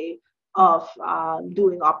effective way of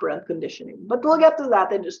doing operant conditioning. But we'll get to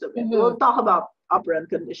that in just a bit. Mm-hmm. We'll talk about operant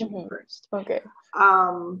conditioning first. Okay.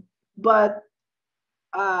 But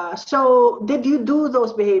so did you do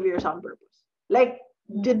those behaviors on purpose? Like,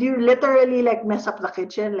 did you literally like mess up the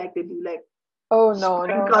kitchen? Like, did you like Oh no,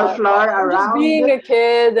 sprinkle not at flour all. I'm just around? being a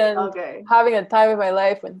kid and Okay. having a time of my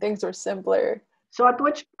life when things were simpler. So at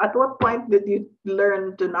what point did you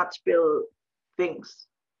learn to not spill things?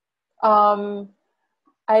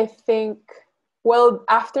 I think, well,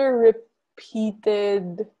 after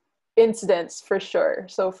repeated incidents for sure.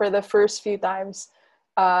 So for the first few times,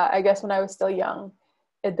 I guess when I was still young,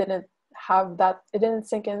 it didn't it didn't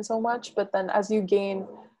sink in so much. But then as you gain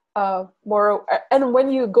more, and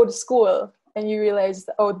when you go to school and you realize,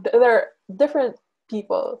 oh, there are different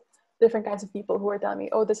people, different kinds of people who are telling me,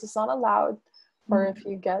 oh, this is not allowed. Or if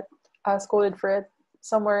you get scolded for it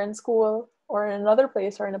somewhere in school or in another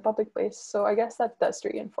place or in a public place. So I guess that does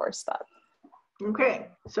reinforce that. Okay.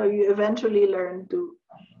 So you eventually learn to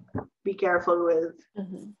be careful with,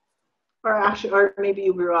 or maybe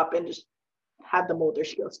you grew up and just had the motor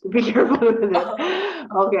skills to be careful with it.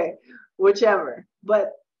 Okay. Whichever.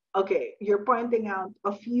 But okay, you're pointing out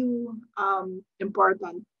a few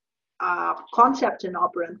important concepts in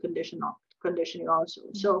operant conditioning also.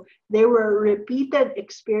 So they were repeated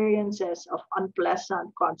experiences of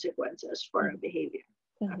unpleasant consequences for a behavior,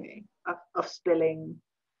 okay, of spilling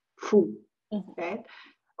food, right?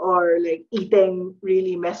 Or like eating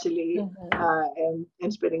really messily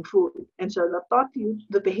and spilling food. And so that taught you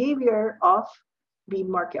the behavior of being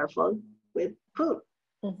more careful with food.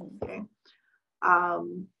 Okay.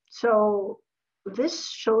 So this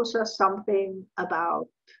shows us something about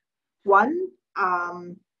one,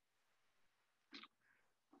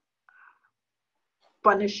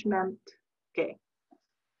 punishment. Okay,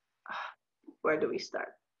 where do we start?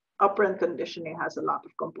 Operant conditioning has a lot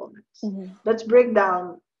of components. Let's break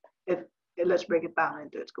down it. Let's break it down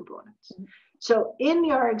into its components. So, in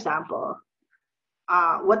your example,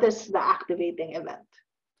 what is the activating event?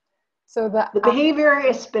 So the behavior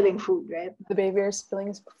is spilling food, right? The behavior is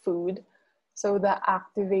spilling food. So the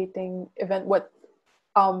activating event, what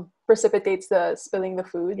precipitates the spilling the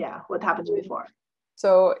food? Yeah, what happens before?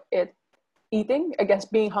 So eating, I guess,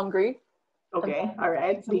 being hungry. Okay, all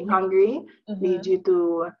right. Being hungry leads you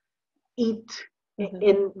to eat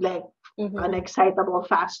in like an excitable,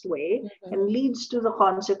 fast way, and leads to the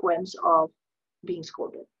consequence of being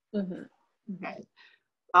scolded. Okay.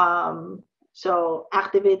 So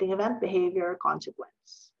activating event, behavior,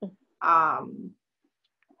 consequence.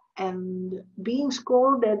 And being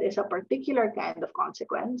scolded is a particular kind of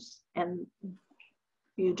consequence, and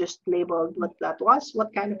you just labeled what that was.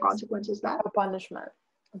 What kind of consequence is that? A punishment.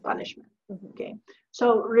 Punishment. Okay.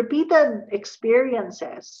 So repeated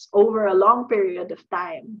experiences over a long period of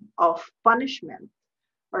time of punishment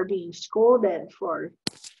or being scolded for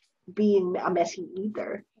being a messy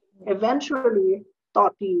eater eventually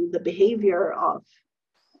taught you the behavior of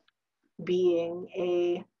being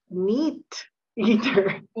a neat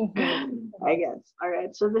eater, I guess. All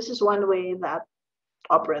right. So this is one way that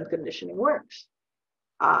operant conditioning works.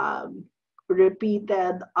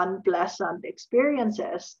 Repeated unpleasant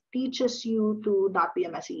experiences teaches you to not be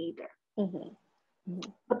a messy eater.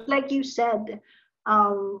 But like you said,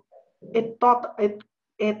 it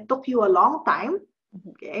took you a long time,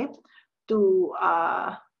 okay, to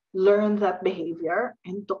learn that behavior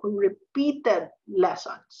and took repeated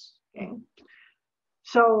lessons. Okay.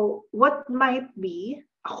 So what might be,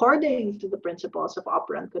 according to the principles of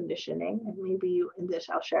operant conditioning, and maybe in this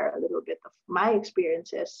I'll share a little bit of my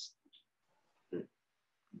experiences,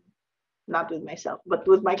 not with myself, but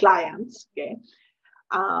with my clients, okay?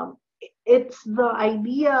 It's the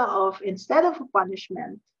idea of, instead of a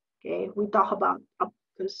punishment, okay, we talk about,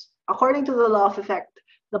 because according to the law of effect,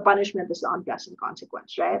 the punishment is the unpleasant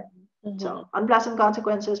consequence, right? So unpleasant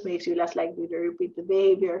consequences makes you less likely to repeat the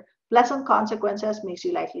behavior. Pleasant consequences makes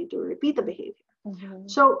you likely to repeat the behavior.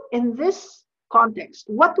 So in this context,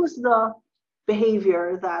 what was the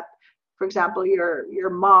behavior that, for example, your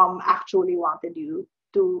mom actually wanted you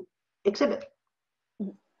to exhibit?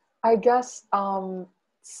 I guess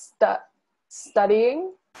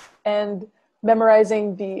studying and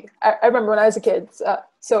memorizing I remember when I was a kid,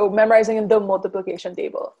 so memorizing the multiplication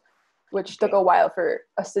table, which took a while for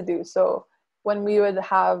us to do. So when we would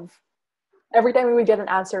have every time we would get an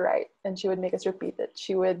answer right and she would make us repeat it,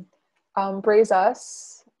 she would praise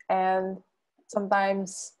us and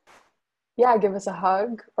sometimes, yeah, give us a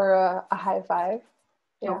hug or a high five.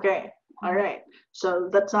 Yeah. Okay. All right. So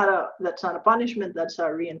that's not a punishment. That's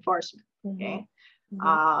a reinforcement. Okay.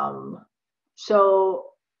 So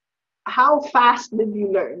how fast did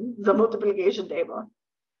you learn the multiplication table?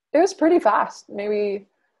 It was pretty fast. Maybe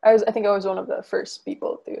I think I was one of the first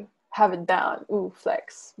people to have it down. Ooh,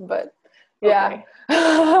 flex. But yeah.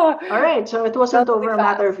 Okay. All right. So it wasn't over a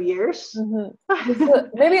matter of years.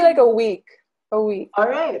 Maybe like a week. A week. All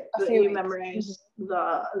right. A So few you weeks. memorized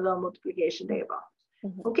the multiplication table.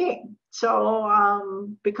 Okay.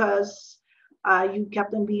 So because you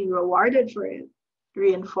kept on being rewarded for it,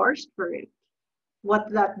 reinforced for it,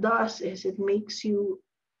 what that does is it makes you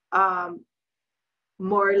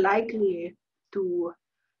more likely to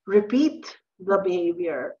repeat the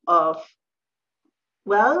behavior of,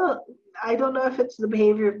 well, I don't know if it's the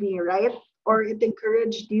behavior of being right, or it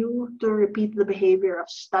encouraged you to repeat the behavior of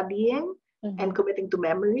studying and committing to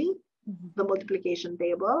memory, the multiplication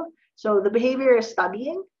table. So the behavior is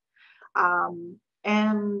studying.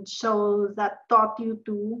 And so that taught you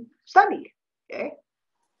to study. Okay.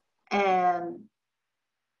 And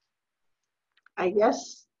I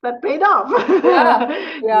guess that paid off.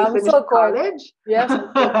 Yeah, You finished college. Yes, I'm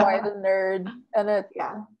still quite a nerd. And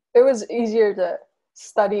it was easier to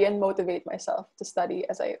study and motivate myself to study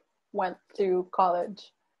as I went through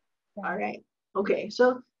college. Yeah. All right. Okay.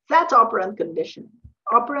 So that's operant conditioning.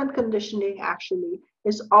 Operant conditioning actually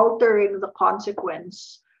is altering the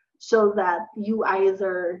consequence so that you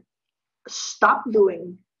either stop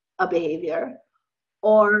doing a behavior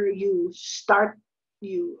or you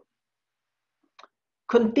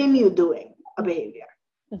continue doing a behavior.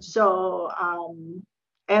 So,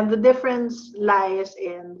 and the difference lies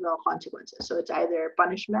in the consequences. So it's either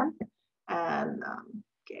punishment, and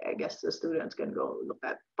okay, I guess the students can go look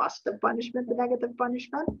at positive punishment, the negative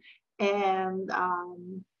punishment, and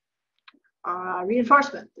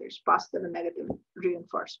reinforcement. There's positive and negative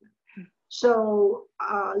reinforcement. So,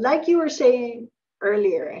 like you were saying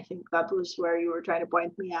earlier, I think that was where you were trying to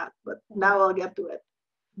point me at, but now I'll get to it.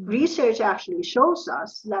 Research actually shows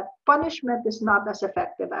us that punishment is not as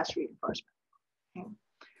effective as reinforcement. Okay?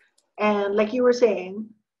 And like you were saying,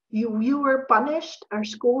 you were punished or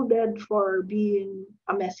scolded for being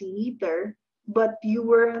a messy eater, but you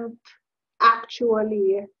weren't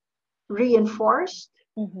actually reinforced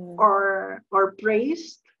or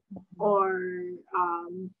praised or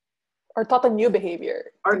taught a new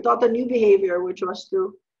behavior. Or taught a new behavior, which was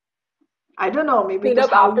to, I don't know, maybe clean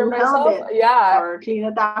up after myself. Yeah. Or clean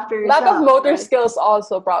it after yourself. Lack of motor skills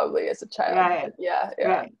also probably as a child. Right. Yeah.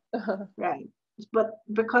 Right. Right. But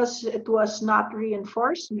because it was not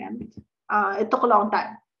reinforcement, it took a long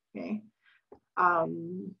time. Okay.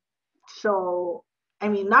 So I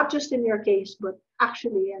mean, not just in your case, but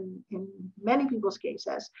actually in many people's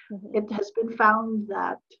cases, it has been found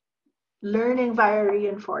that learning via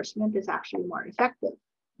reinforcement is actually more effective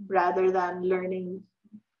rather than learning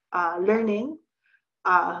via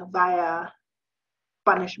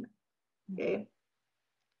punishment. Okay.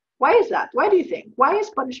 Why is that? Why do you think? Why is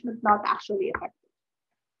punishment not actually effective?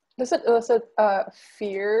 Was it a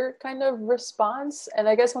fear kind of response? And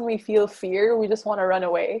I guess when we feel fear, we just want to run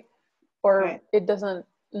away, or it doesn't.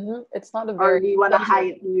 It's not a very. Or we want to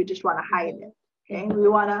hide. We just want to hide it. Okay. We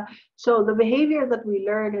want to. So the behavior that we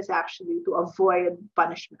learn is actually to avoid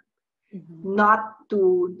punishment, not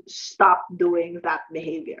to stop doing that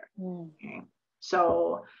behavior. Okay.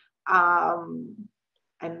 So,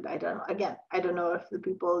 and I don't know. Again, I don't know if the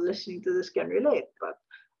people listening to this can relate, but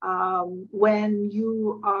when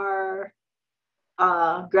you are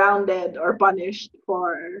grounded or punished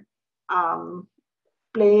for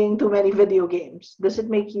playing too many video games, does it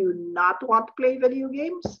make you not want to play video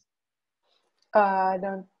games? I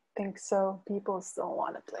don't think so. People still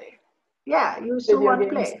want to play. Yeah, you still want to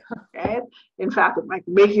play, right? In fact, it might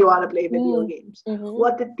make you want to play video games.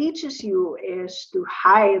 What it teaches you is to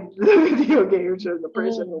hide the video games or the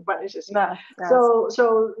person who punishes you. So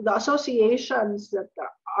the associations that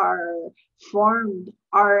are formed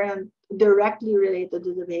aren't directly related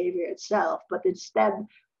to the behavior itself, but instead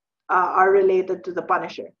are related to the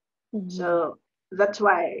punisher. So that's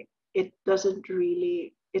why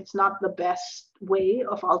it's not the best way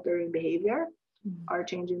of altering behavior or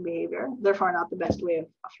changing behavior, therefore not the best way of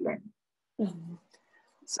learning.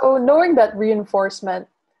 So knowing that reinforcement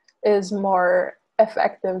is more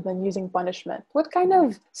effective than using punishment, what kind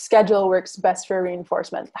of schedule works best for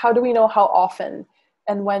reinforcement? How do we know how often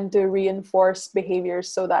and when to reinforce behaviors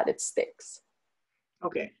so that it sticks?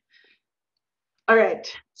 Okay. All right.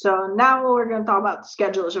 So now we're going to talk about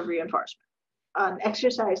schedules of reinforcement. An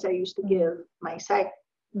exercise I used to give my psych,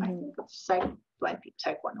 I think it's psych 20,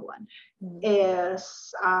 psych 101,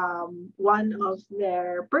 is one of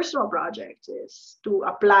their personal projects is to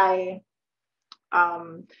apply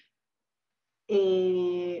um,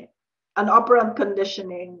 an operant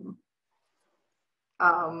conditioning.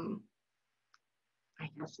 I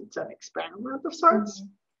guess it's an experiment of sorts.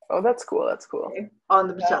 Oh, that's cool. That's cool. Okay, on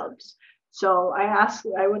themselves. So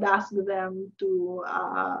I would ask them to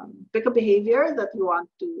pick a behavior that you want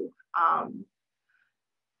to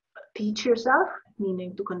teach yourself,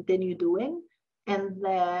 meaning to continue doing. And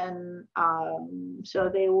then, so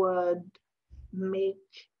they would make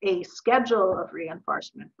a schedule of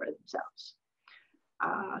reinforcement for themselves.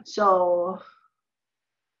 So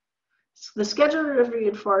the schedule of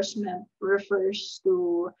reinforcement refers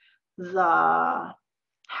to the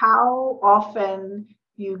how often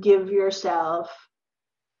you give yourself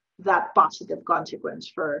that positive consequence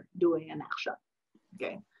for doing an action.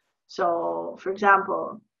 Okay. So, for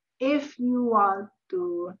example, if you want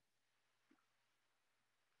to,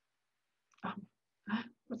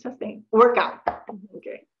 what's the thing? Workout.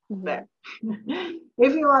 Okay. There.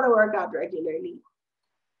 If you want to work out regularly,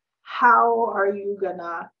 how are you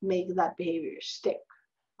gonna make that behavior stick?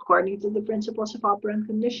 According to the principles of operant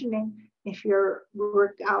conditioning, if your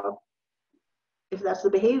workout, if that's the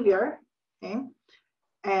behavior, okay,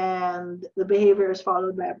 and the behavior is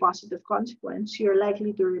followed by a positive consequence, you're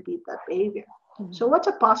likely to repeat that behavior. So what's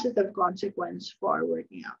a positive consequence for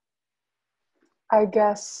working out? I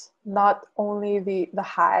guess not only the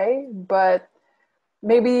high, but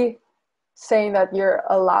maybe saying that you're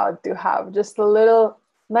allowed to have just a little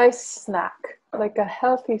nice snack, like a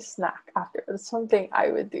healthy snack after. That's something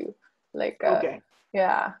I would do. Like, Okay.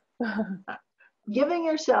 Yeah. Giving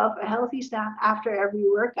yourself a healthy snack after every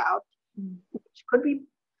workout, which could be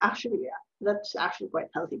actually, yeah, that's actually quite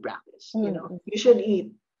healthy practice. You know, you should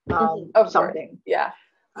eat something. Yeah.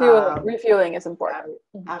 Refueling is important.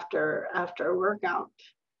 After a workout,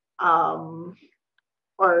 or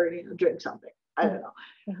drink something. I don't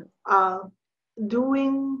know.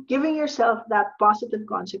 Giving yourself that positive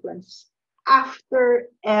consequence after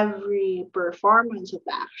every performance of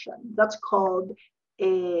the action. That's called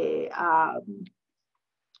a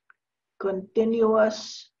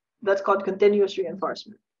continuous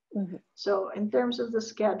reinforcement. So in terms of the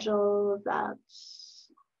schedule, what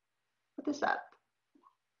is that?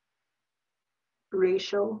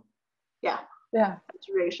 Ratio? Yeah. It's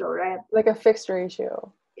ratio, right? Like a fixed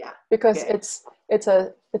ratio. Yeah. Because it's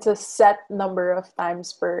a set number of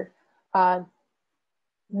times per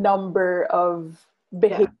number of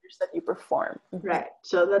behaviors that you perform. Right.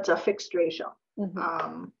 So that's a fixed ratio.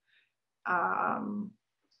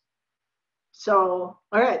 So,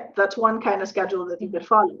 all right, that's one kind of schedule that you could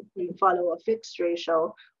follow. You can follow a fixed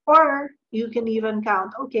ratio, or you can even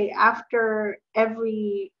count, okay, after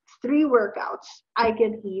every 3 workouts, I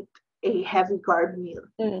can eat a heavy carb meal.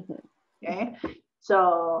 Okay.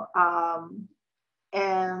 So,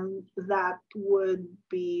 and that would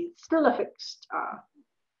be still a fixed,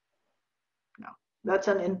 no, that's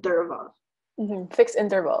an interval. Fixed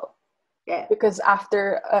interval. Yeah. Because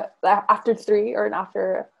after 3 or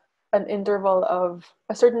after an interval of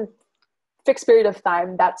a certain fixed period of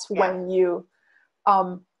time, that's when you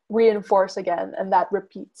reinforce again, and that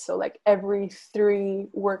repeats. So like every 3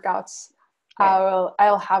 workouts,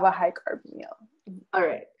 I'll have a high carb meal. All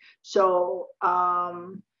right. So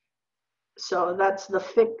so that's the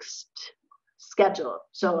fixed schedule.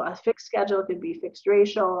 So a fixed schedule could be fixed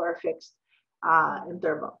ratio or fixed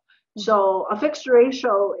interval. So a fixed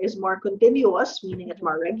ratio is more continuous, meaning it's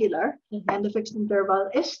more regular, and the fixed interval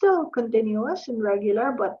is still continuous and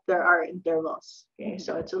regular, but there are intervals. Okay,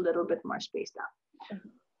 so it's a little bit more spaced out.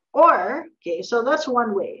 Or, okay, so that's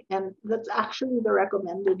one way, and that's actually the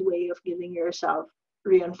recommended way of giving yourself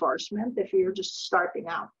reinforcement if you're just starting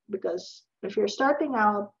out. Because if you're starting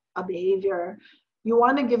out a behavior, you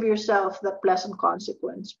want to give yourself that pleasant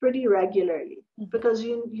consequence pretty regularly because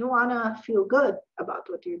you want to feel good about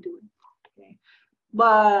what you're doing. Okay,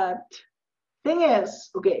 but thing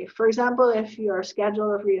is, okay, for example, if your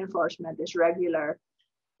schedule of reinforcement is regular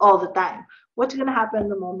all the time, what's going to happen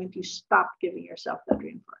the moment you stop giving yourself that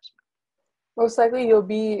reinforcement? Most likely you'll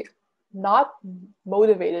be not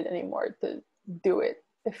motivated anymore to do it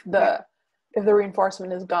if the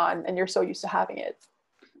reinforcement is gone and you're so used to having it.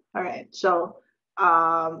 All right, so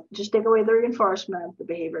just take away the reinforcement, the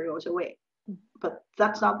behavior goes away. But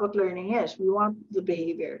that's not what learning is. We want the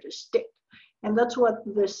behavior to stick. And that's what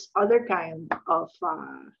this other kind of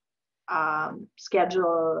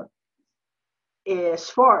schedule is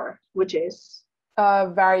for, which is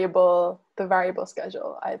the variable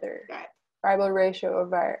schedule, either Right. variable ratio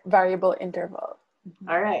or variable interval.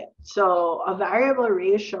 All right. So a variable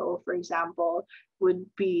ratio, for example, would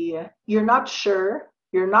be you're not sure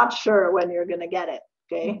when you're gonna get it.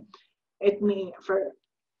 Okay. It means for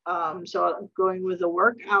so going with the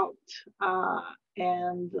workout uh,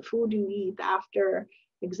 and the food you eat after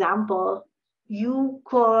example, you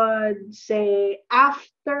could say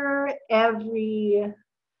after every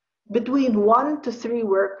between 1 to 3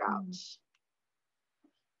 workouts,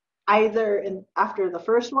 either in after the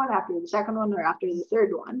first one, after the second one, or after the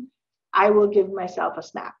third one, I will give myself a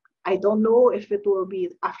snack. I don't know if it will be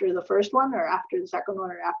after the first one or after the second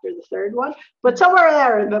one or after the third one, but somewhere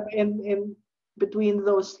there in between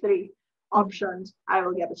those three options, I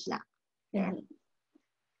will get a snack. Okay.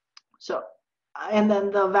 So, and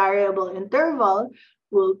then the variable interval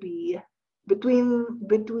will be between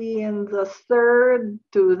the third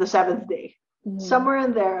to the seventh day. Somewhere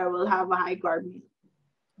in there, I will have a high carb meal.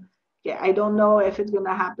 Yeah, I don't know if it's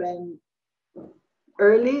gonna happen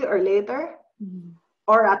early or later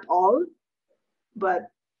or at all, but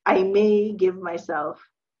I may give myself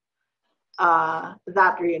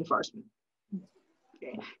that reinforcement.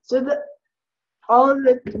 Okay, so all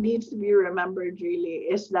that needs to be remembered really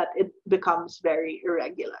is that it becomes very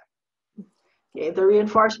irregular. Okay, the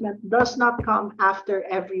reinforcement does not come after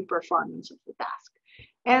every performance of the task.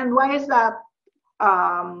 And why is that?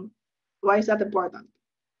 Why is that important?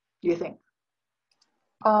 Do you think?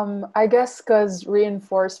 I guess because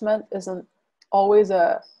reinforcement isn't always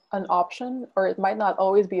an option, or it might not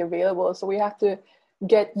always be available. So we have to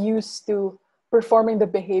get used to performing the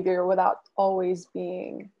behavior without always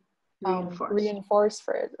being reinforced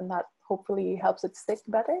for it, and that hopefully helps it stick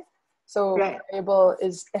better. So variable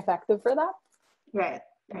is effective for that. Right.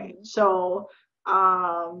 So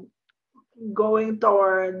going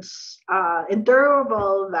towards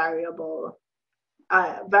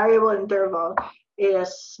variable interval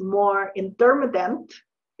is more intermittent,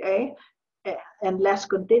 okay, and less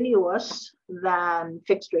continuous than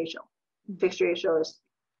fixed ratio. Fixed ratio is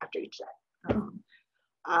after each set.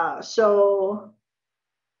 So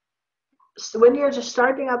when you're just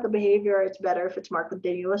starting out the behavior, it's better if it's more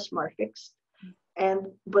continuous, more fixed.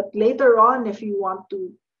 But later on, if you want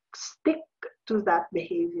to stick to that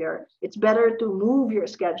behavior, it's better to move your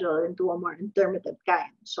schedule into a more intermittent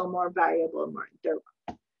kind, so more variable, more interval.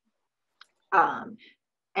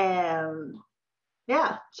 And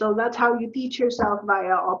yeah, so that's how you teach yourself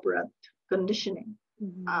via operant conditioning.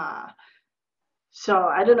 So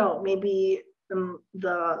I don't know, maybe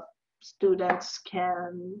the students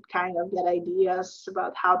can kind of get ideas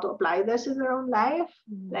about how to apply this in their own life.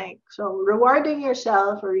 Like, so rewarding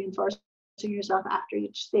yourself or reinforcing yourself after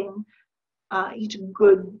each thing, each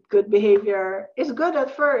good behavior is good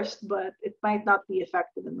at first, but it might not be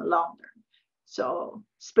effective in the long term. So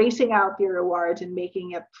spacing out your rewards and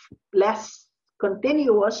making it less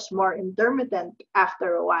continuous, more intermittent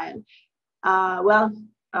after a while.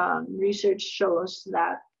 Research shows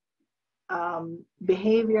that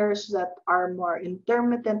behaviors that are more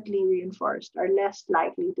intermittently reinforced are less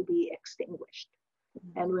likely to be extinguished.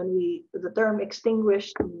 And when the term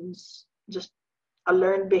extinguished means just a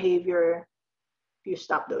learned behavior, you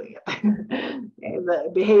stop doing it. Okay, the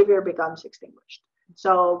behavior becomes extinguished.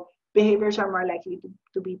 So behaviors are more likely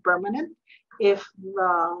to be permanent if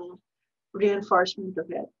the reinforcement of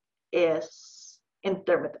it is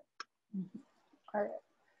intermittent. All right.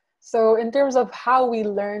 So in terms of how we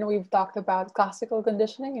learn, we've talked about classical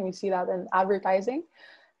conditioning, and we see that in advertising,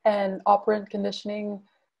 and operant conditioning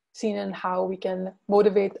seen in how we can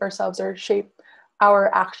motivate ourselves or shape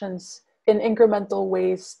our actions in incremental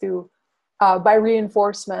ways to by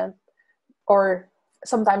reinforcement, or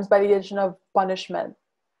sometimes by the addition of punishment,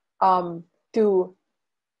 to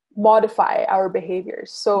modify our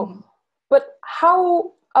behaviors. So, but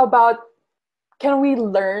how about, can we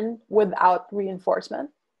learn without reinforcement?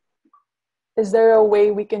 Is there a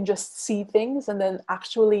way we can just see things and then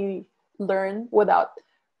actually learn without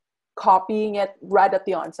copying it right at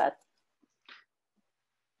the onset?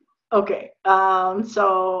 Okay,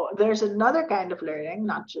 so there's another kind of learning,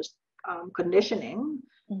 not just conditioning.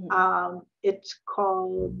 It's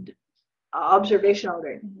called observational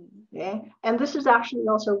learning. Okay, and this is actually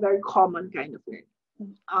also a very common kind of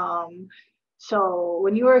learning. So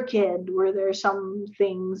when you were a kid, were there some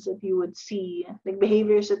things that you would see, like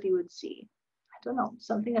behaviors that you would see? I don't know,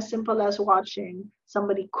 something as simple as watching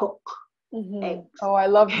somebody cook eggs. Oh, I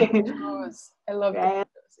love cooking shows. I love cooking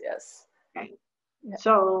shows, yes. Right. Yeah.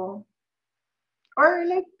 So, or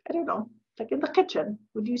like, I don't know, like in the kitchen,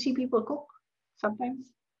 would you see people cook sometimes?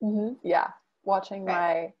 Yeah, watching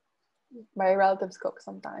my My relatives cook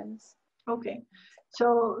sometimes. Okay.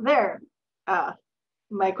 So there,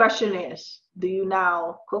 my question is, do you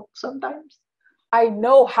now cook sometimes? I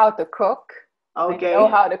know how to cook. I know Okay.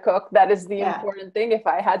 how to cook. That is the Yeah. important thing. If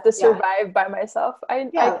I had to Yeah. survive by myself, I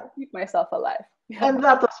Yeah. can keep myself alive. Yeah. And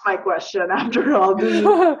that was my question after all.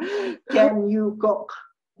 Can you cook?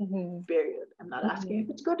 Mhm. Period. I'm not asking Mhm. if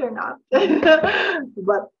it's good or not, Mhm.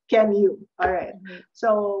 but can you? All right. Mhm.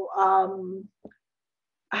 So,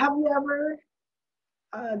 have you ever,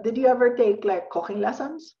 did you ever take like cooking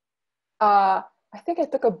lessons? I think I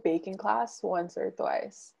took a baking class once or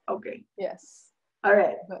twice. Okay. Yes. All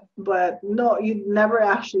right. But, But no, you never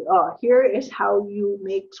actually, oh, here is how you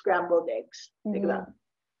make scrambled eggs. Like mhm. that.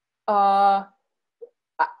 Uh,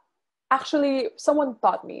 actually, someone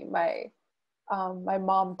taught me. My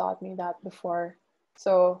mom taught me that before.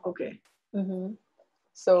 So, Okay. mhm.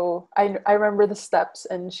 So I remember the steps,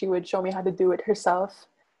 and she would show me how to do it herself,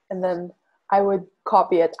 and then I would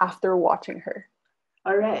copy it after watching her.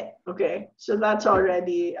 All right. Okay. So that's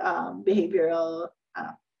already behavioral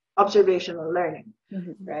observational learning,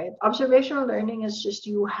 Mhm. right? Observational learning is just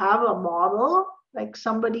you have a model, like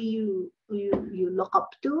somebody you look up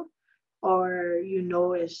to, or you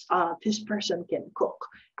know is this person can cook,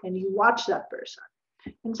 and you watch that person.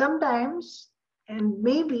 And sometimes, and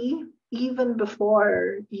maybe even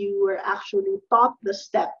before you were actually taught the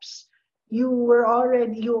steps, you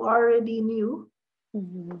already knew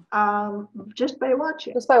Mhm. just by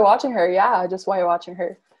watching, Just by watching her, yeah, just by watching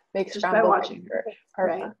her make just by scrambled eggs watching her, or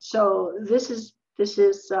right? So this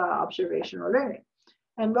is observational learning,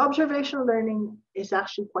 and observational learning is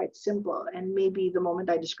actually quite simple. And maybe the moment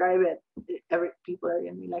I describe it, every people are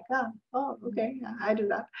gonna be like, oh, okay, yeah, I do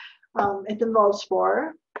that. It involves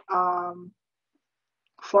um,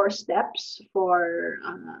 four steps, for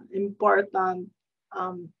important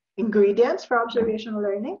ingredients for observational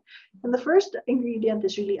learning. And the first ingredient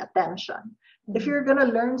is really attention. If you're Mhm. going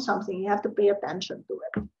to learn something, you have to pay attention to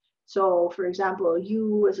it. So, for example,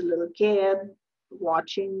 you as a little kid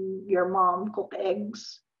watching your mom cook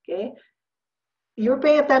eggs, okay, you're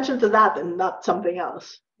paying attention to that and not something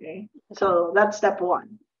else, okay? So that's step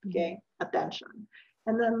one, Mhm. okay, attention.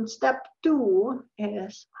 And then step two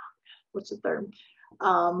is, what's the term?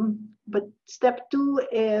 But step two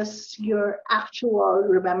is your actual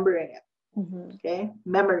remembering it, Mhm. okay?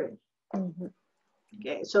 Memory. Mhm.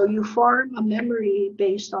 Okay, so you form a memory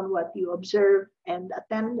based on what you observe and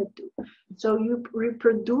attended to. So you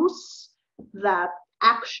reproduce that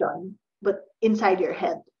action, but inside your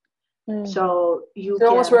head. Mhm. So you So you're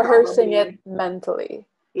almost can rehearsing it probably, mentally.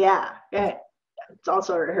 yeah, yeah, it's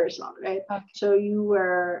also a rehearsal, right? Okay. So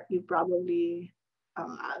you probably,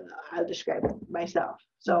 I'll describe it myself. Mhm.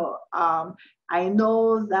 So I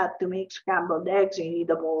know that to make scrambled eggs, you need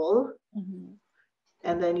a bowl, Mhm.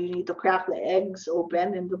 and then you need to crack the eggs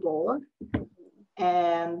open in the bowl. Mhm.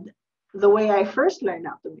 And the way I first learned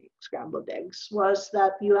how to make scrambled eggs was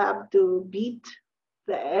that you have to beat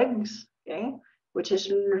the eggs, okay, which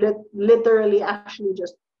is literally actually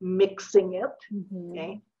just mixing it. Mhm.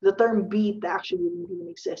 Okay, the term beat actually doesn't even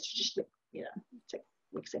exist. You just it's like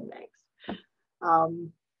mixing the eggs.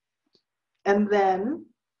 Um, and then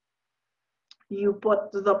you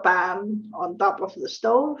put the pan on top of the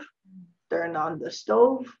stove, turn on the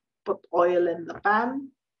stove, put oil in the pan,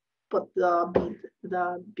 put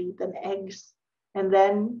the beaten eggs, and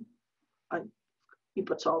then uh, you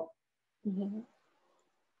put salt. Mhm.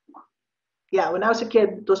 Yeah, when I was a kid,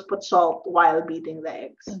 it was put salt while beating the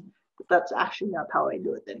eggs. Mhm. But that's actually not how I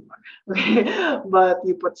do it anymore. Okay, but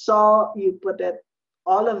you put salt, you put it,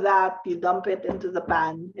 all of that, you dump it into the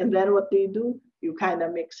pan, and then what do? You kind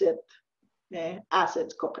of mix it as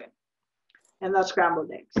it's cooking, and that's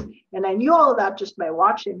scrambled eggs. And I knew all of that just by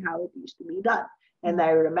watching how it used to be done, and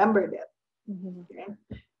I remembered it. Mhm. Okay,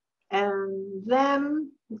 and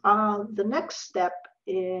then the next step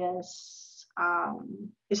is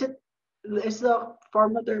it is the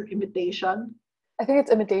formal term imitation? I think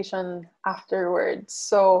it's imitation afterwards.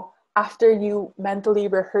 So after you mentally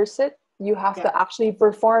rehearse it, you have Yeah, to actually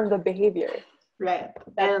perform the behavior. right.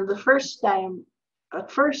 That. And the first time,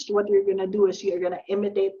 at first, what you're gonna do is you're gonna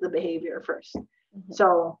imitate the behavior first. Mhm.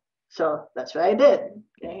 So that's what I did.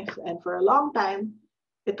 Okay, and for a long time,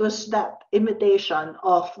 it was that imitation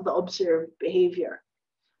of the observed behavior.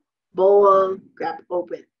 Bowl, crack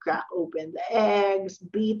open the eggs,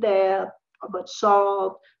 beat it, put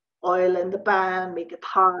salt, oil in the pan, make it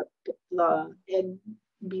hot, put the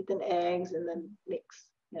beaten eggs, and then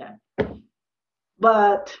mix. Yeah.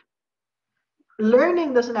 But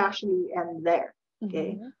learning doesn't actually end there.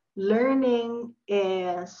 Okay. Mhm. Learning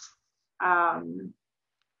is um,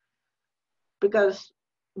 because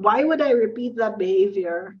why would I repeat that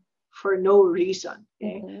behavior for no reason?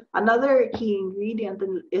 Okay. Mm-hmm. Another key ingredient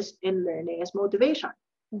in learning is motivation.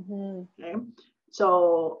 Mm-hmm. Okay.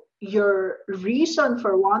 So your reason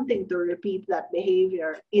for wanting to repeat that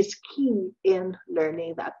behavior is key in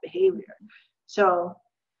learning that behavior. So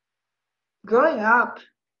growing up,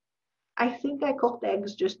 I think I cooked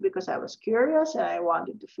eggs just because I was curious and I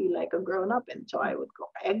wanted to feel like a grown up, and so I would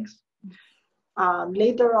cook eggs.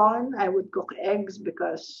 Later on, I would cook eggs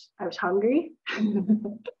because I was hungry,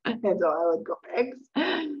 and so I would cook eggs.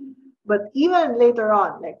 But even later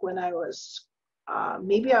on, like when I was,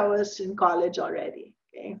 maybe I was in college already,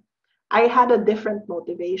 okay, I had a different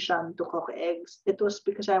motivation to cook eggs. It was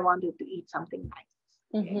because I wanted to eat something nice.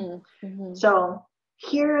 Okay, Mm-hmm. Mm-hmm. so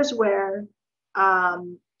here's where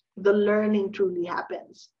um, the learning truly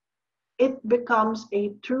happens. It becomes a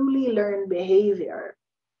truly learned behavior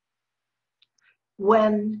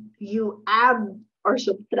when you add or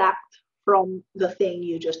subtract from the thing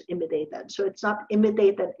you just imitated. So it's not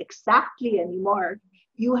imitated exactly anymore.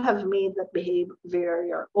 You have made that behavior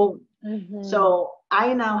your own. Mm-hmm. So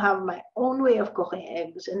I now have my own way of cooking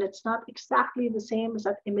eggs, and it's not exactly the same as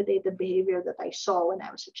that imitated behavior that I saw when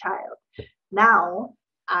I was a child. Now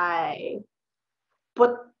I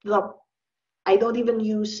put the I don't even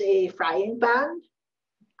use a frying pan.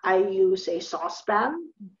 I use a saucepan.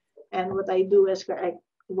 And what I do is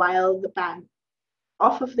while the pan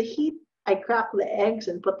off of the heat, I crack the eggs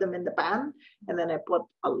and put them in the pan. And then I put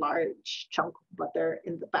a large chunk of butter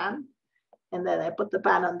in the pan. And then I put the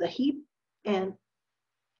pan on the heat and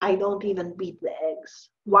I don't even beat the eggs.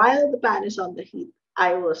 While the pan is on the heat,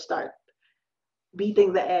 I will start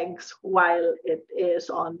beating the eggs while it is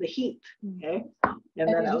on the heat. Okay. And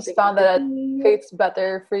And then you I'll just take out found the that it heat. tastes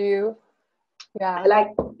better for you. I Yeah.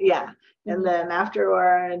 like, yeah. And Mm-hmm. then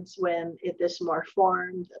afterwards, when it is more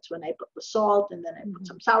formed, that's when I put the salt and then I put Mm-hmm.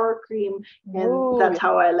 some sour cream. And Ooh, that's yeah.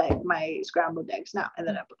 how I like my scrambled eggs now. And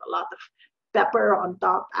then I put a lot of pepper on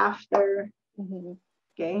top after. Mm-hmm.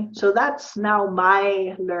 Okay. So that's now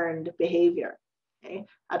my learned behavior. Okay.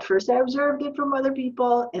 At first, I observed it from other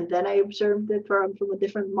people, and then I observed it from a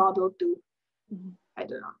different model too. Mm-hmm. I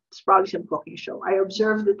don't know. It's probably some cooking show. I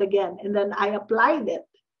observed it again, and then I applied it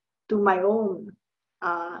to my own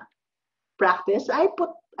uh, practice. I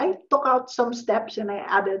took out some steps and I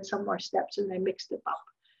added some more steps and I mixed it up.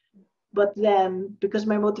 But then because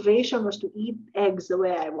my motivation was to eat eggs the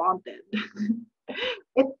way I wanted,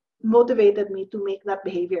 it motivated me to make that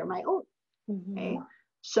behavior my own. Mm-hmm. Okay.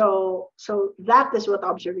 So that is what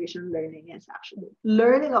observation learning is actually.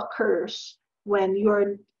 Learning occurs when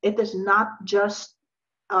it is not just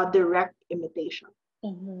a direct imitation.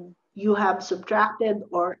 Mm-hmm. You have subtracted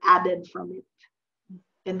or added from it.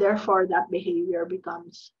 And therefore that behavior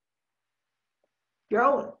becomes your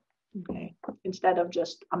own, okay? Instead of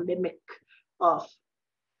just a mimic of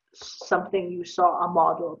something you saw a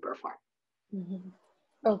model perform. Mm-hmm.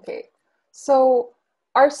 Okay. So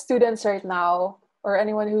our students right now, or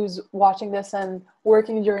anyone who's watching this and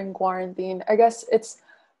working during quarantine, I guess it's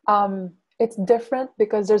different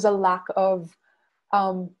because there's a lack of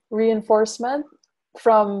reinforcement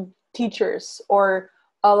from teachers or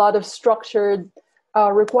a lot of structured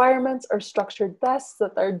requirements or structured tests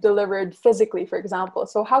that are delivered physically, for example.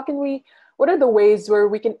 So what are the ways where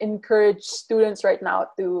we can encourage students right now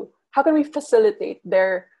how can we facilitate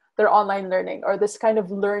their online learning or this kind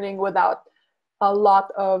of learning without a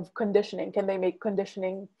lot of conditioning? Can they make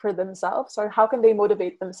conditioning for themselves, or how can they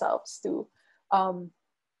motivate themselves to um,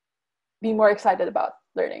 be more excited about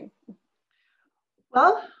learning?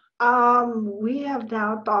 Well, we have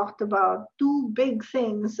now talked about two big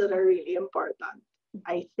things that are really important,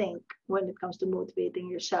 I think, when it comes to motivating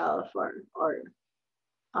yourself or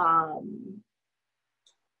um,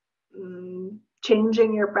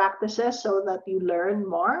 changing your practices so that you learn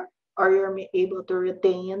more or you're able to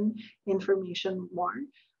retain information more.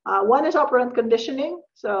 One is operant conditioning.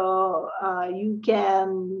 So you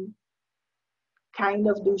can kind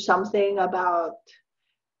of do something about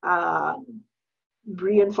uh,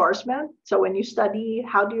 reinforcement. So when you study,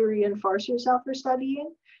 how do you reinforce yourself for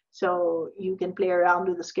studying? So you can play around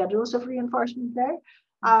with the schedules of reinforcement there.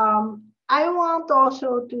 I want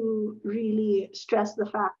also to really stress the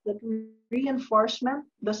fact that reinforcement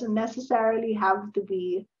doesn't necessarily have to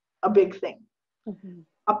be a big thing. Mm-hmm.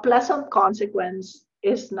 A pleasant consequence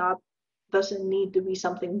doesn't need to be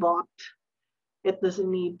something bought. It doesn't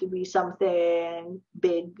need to be something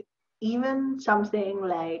big. Even something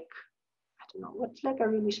like, I don't know, what's like a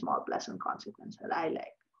really small pleasant consequence that I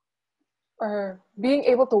like. Or being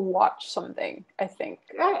able to watch something, I think,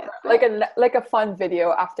 Right, like right. a fun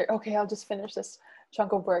video after, okay, I'll just finish this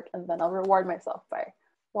chunk of work and then I'll reward myself by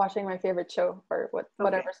watching my favorite show or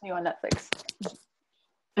whatever's new on Netflix.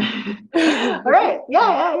 All right.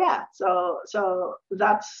 Yeah. So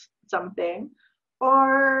that's something.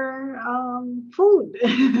 Or food.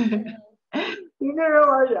 You can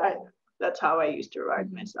reward. That's how I used to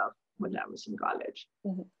reward myself when I was in college.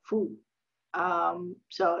 Food.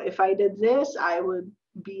 So if I did this, I would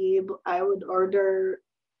order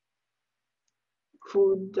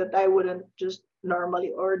food that I wouldn't just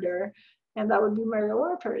normally order, and that would be my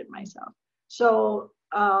reward for it myself. So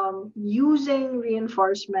using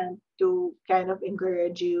reinforcement to kind of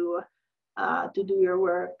encourage you to do your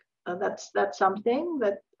work, that's something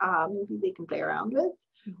that maybe they can play around with.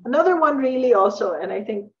 Another one really also, and I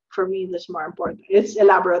think for me this is more important, is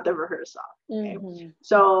elaborative rehearsal. Okay?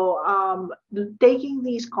 So taking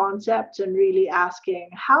these concepts and really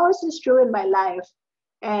asking, how is this true in my life?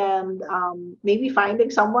 And maybe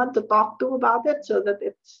finding someone to talk to about it, so that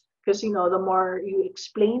it's, because the more you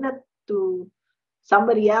explain it to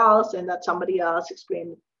somebody else, and that somebody else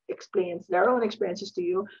explains their own experiences to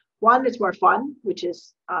you, one, it's more fun, which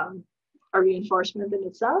is a reinforcement in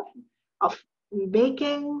itself. Of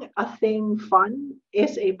making a thing fun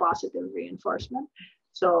is a positive reinforcement.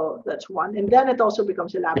 So that's one. And then it also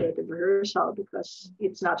becomes elaborative rehearsal, because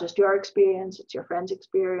it's not just your experience, it's your friend's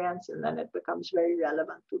experience, and then it becomes very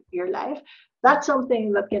relevant to your life. That's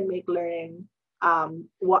something that can make learning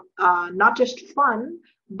not just fun,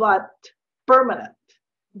 but permanent.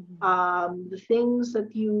 The things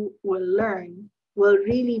that you will learn will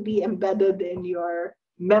really be embedded in your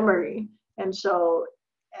memory. And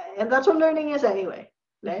that's what learning is anyway.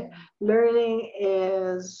 Right? Learning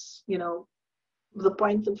is, the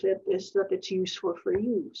point of it is that it's useful for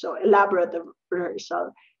you. So elaborative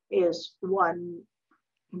rehearsal is one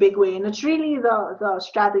big way, and it's really the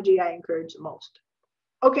strategy I encourage most.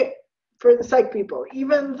 Okay, for the psych people,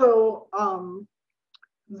 even though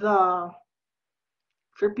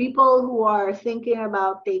for people who are thinking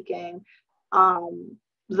about taking the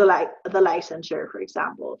licensure, for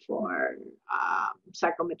example, for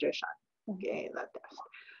psychometrician, okay, that test.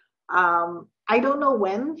 I don't know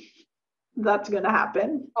when that's gonna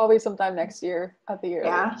happen. Probably sometime next year at the year.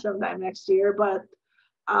 Yeah, sometime next year. But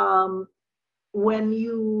when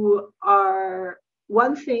you are,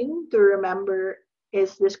 one thing to remember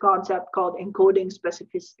is this concept called encoding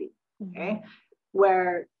specificity. Okay,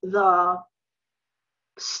 where the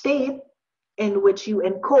state in which you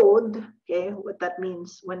encode, okay, what that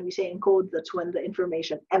means when we say encode, that's when the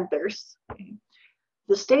information enters. Okay?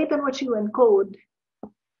 The state in which you encode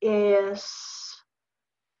is,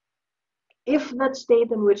 if that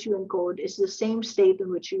state in which you encode is the same state in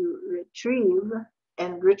which you retrieve,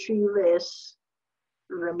 and retrieve is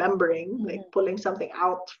remembering, like pulling something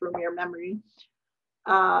out from your memory,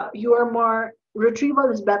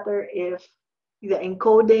 retrieval is better if the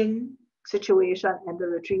encoding situation and the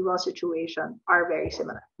retrieval situation are very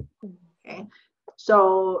similar. Okay,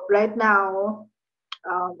 so right now,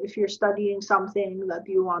 if you're studying something that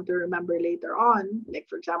you want to remember later on, like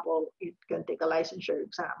for example, you can take a licensure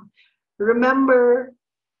exam, remember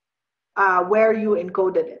where you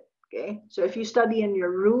encoded it. Okay, so if you study in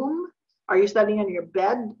your room, are you studying on your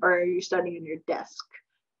bed, or are you studying on your desk?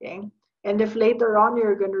 Okay, and if later on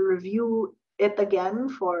you're going to review it again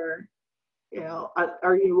for,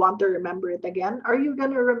 or you want to remember it again, are you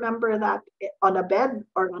going to remember that on a bed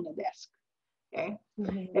or on a desk? Okay,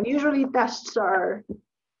 and usually tests are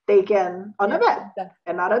taken on a bed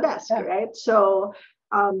and not a desk, right? So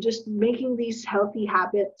just making these healthy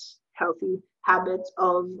habits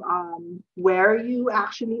of where you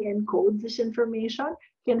actually encode this information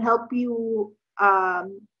can help you,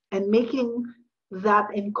 and making that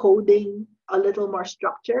encoding a little more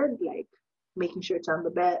structured, like making sure it's on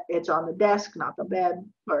the desk, not the bed,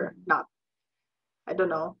 or not, I don't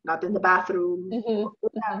know, not in the bathroom,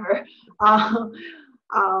 whatever,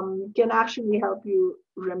 can actually help you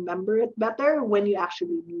remember it better when you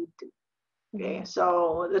actually need to. Okay,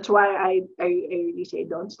 so that's why I really say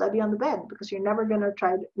don't study on the bed, because you're never gonna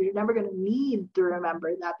need to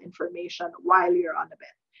remember that information while you're on the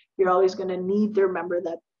bed. You're always gonna need to remember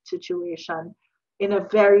that situation in a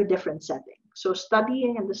very different setting. So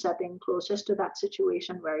studying in the setting closest to that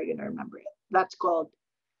situation where you're gonna remember it. That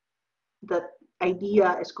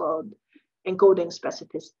idea is called encoding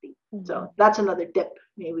specificity. So that's another tip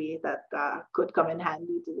maybe that could come in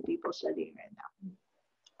handy to the people studying right now.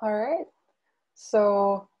 All right.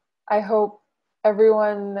 So I hope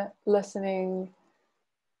everyone listening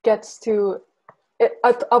gets to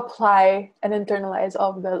apply and internalize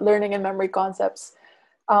all of the learning and memory concepts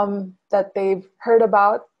that they've heard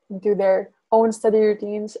about into their own study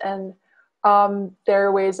routines and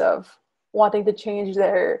their ways of wanting to change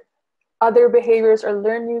their other behaviors or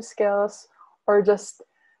learn new skills or just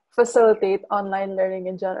facilitate online learning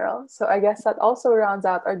in general. So I guess that also rounds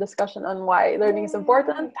out our discussion on why learning is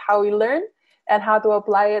important, how we learn, and how to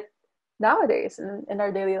apply it nowadays in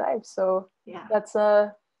our daily lives. So that's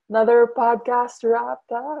another podcast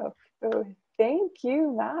wrapped up. So thank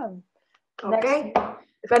you, ma'am. Okay. Next,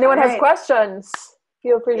 if anyone has questions,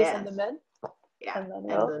 feel free to send them in. Yeah, and then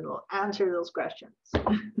we'll answer those questions.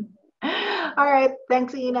 All right.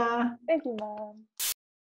 Thanks, Ina. Thank you, ma'am.